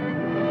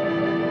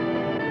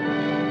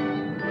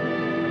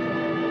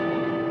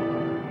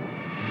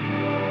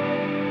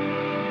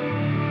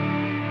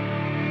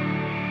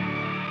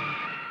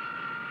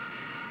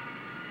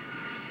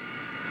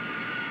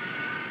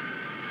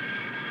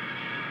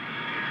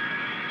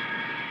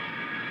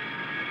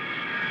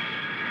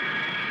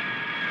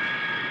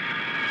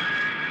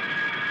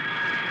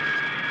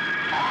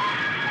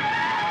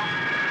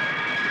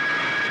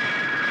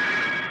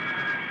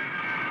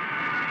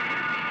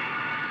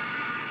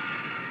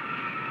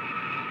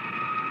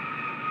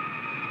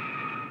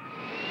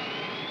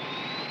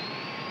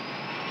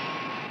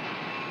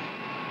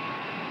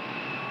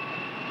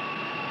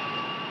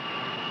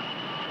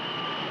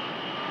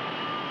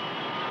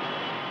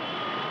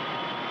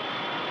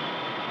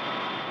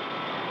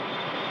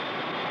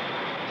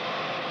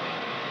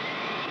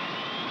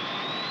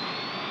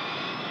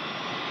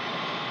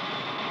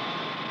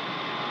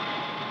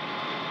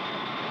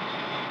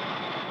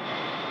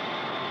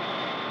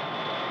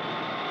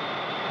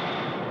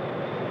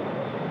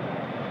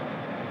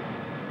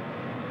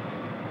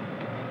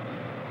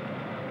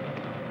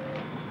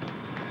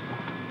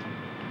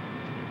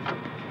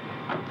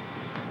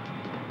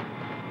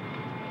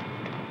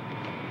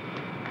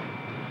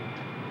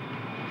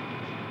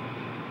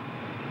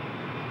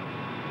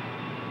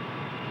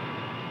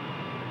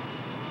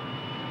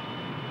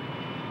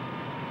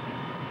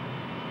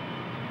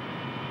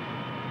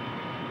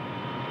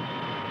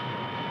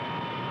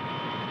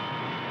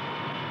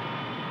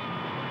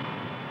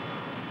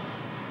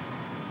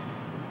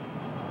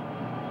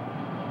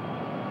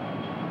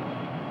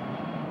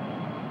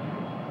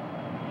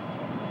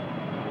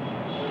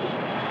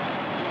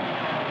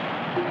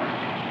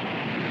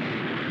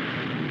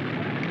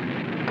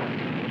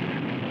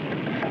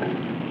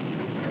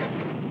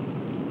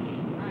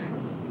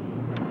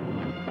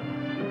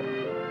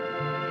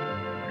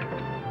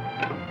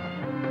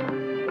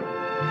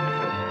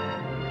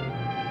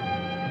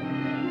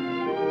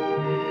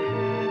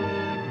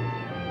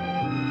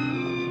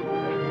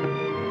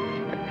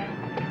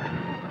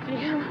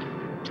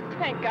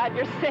 Thank God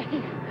you're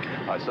safe.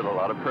 I said a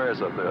lot of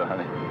prayers up there,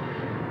 honey.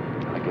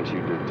 I guess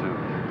you did, too.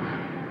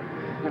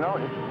 You know,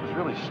 it was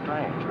really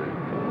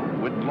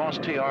strange. We'd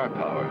lost TR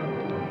power.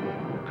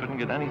 Couldn't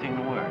get anything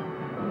to work.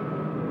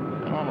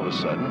 And all of a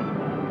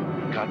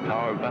sudden, got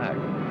power back.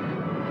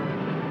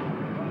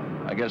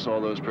 I guess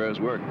all those prayers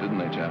worked, didn't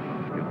they, Chap?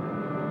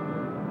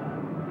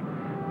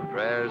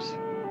 Prayers,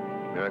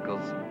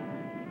 miracles.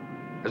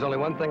 There's only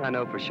one thing I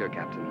know for sure,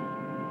 Captain.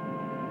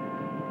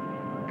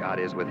 God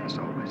is with us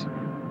always.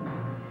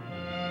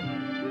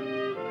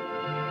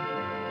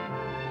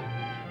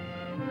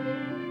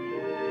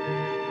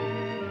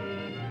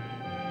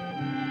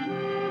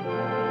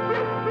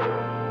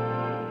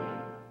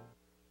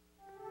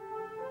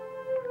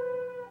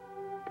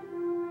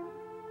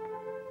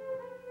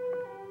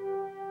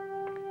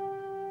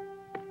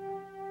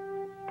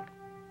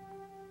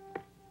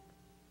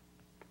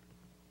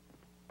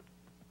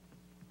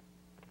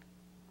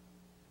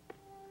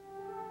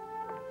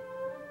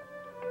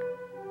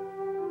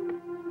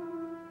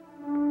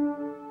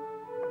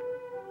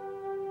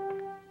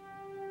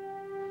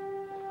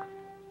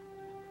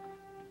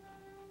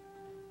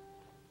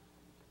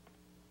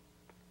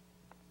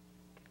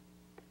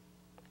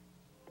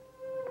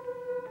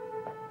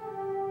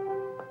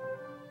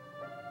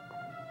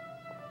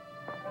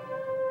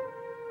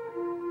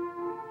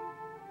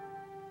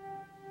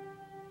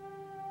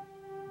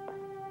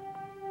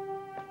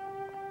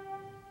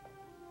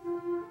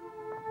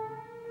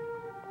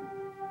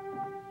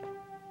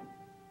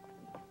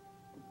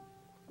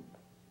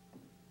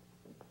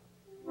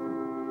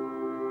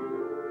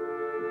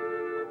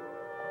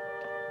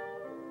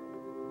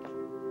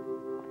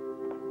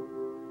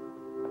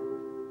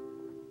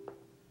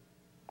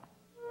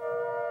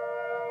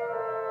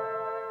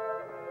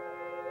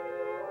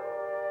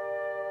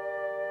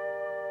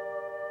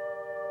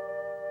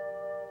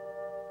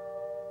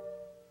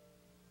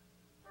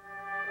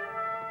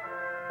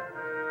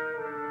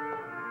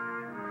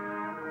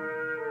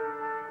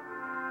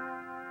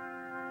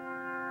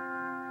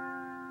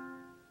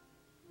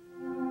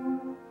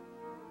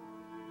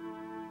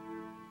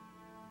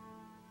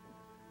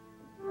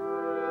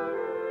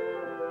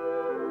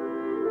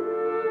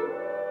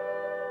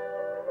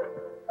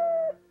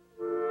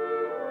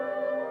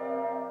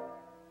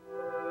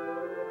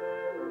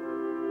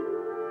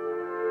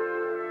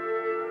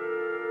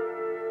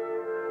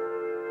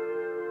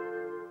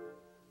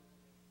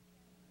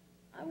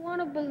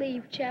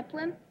 leave,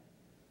 Chaplain.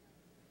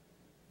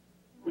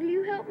 Will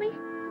you help me?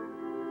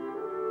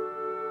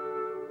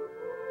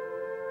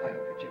 I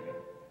help you, Jimmy.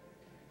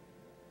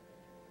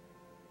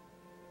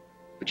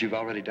 But you've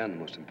already done the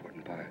most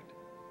important part.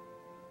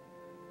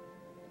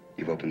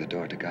 You've opened the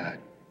door to God.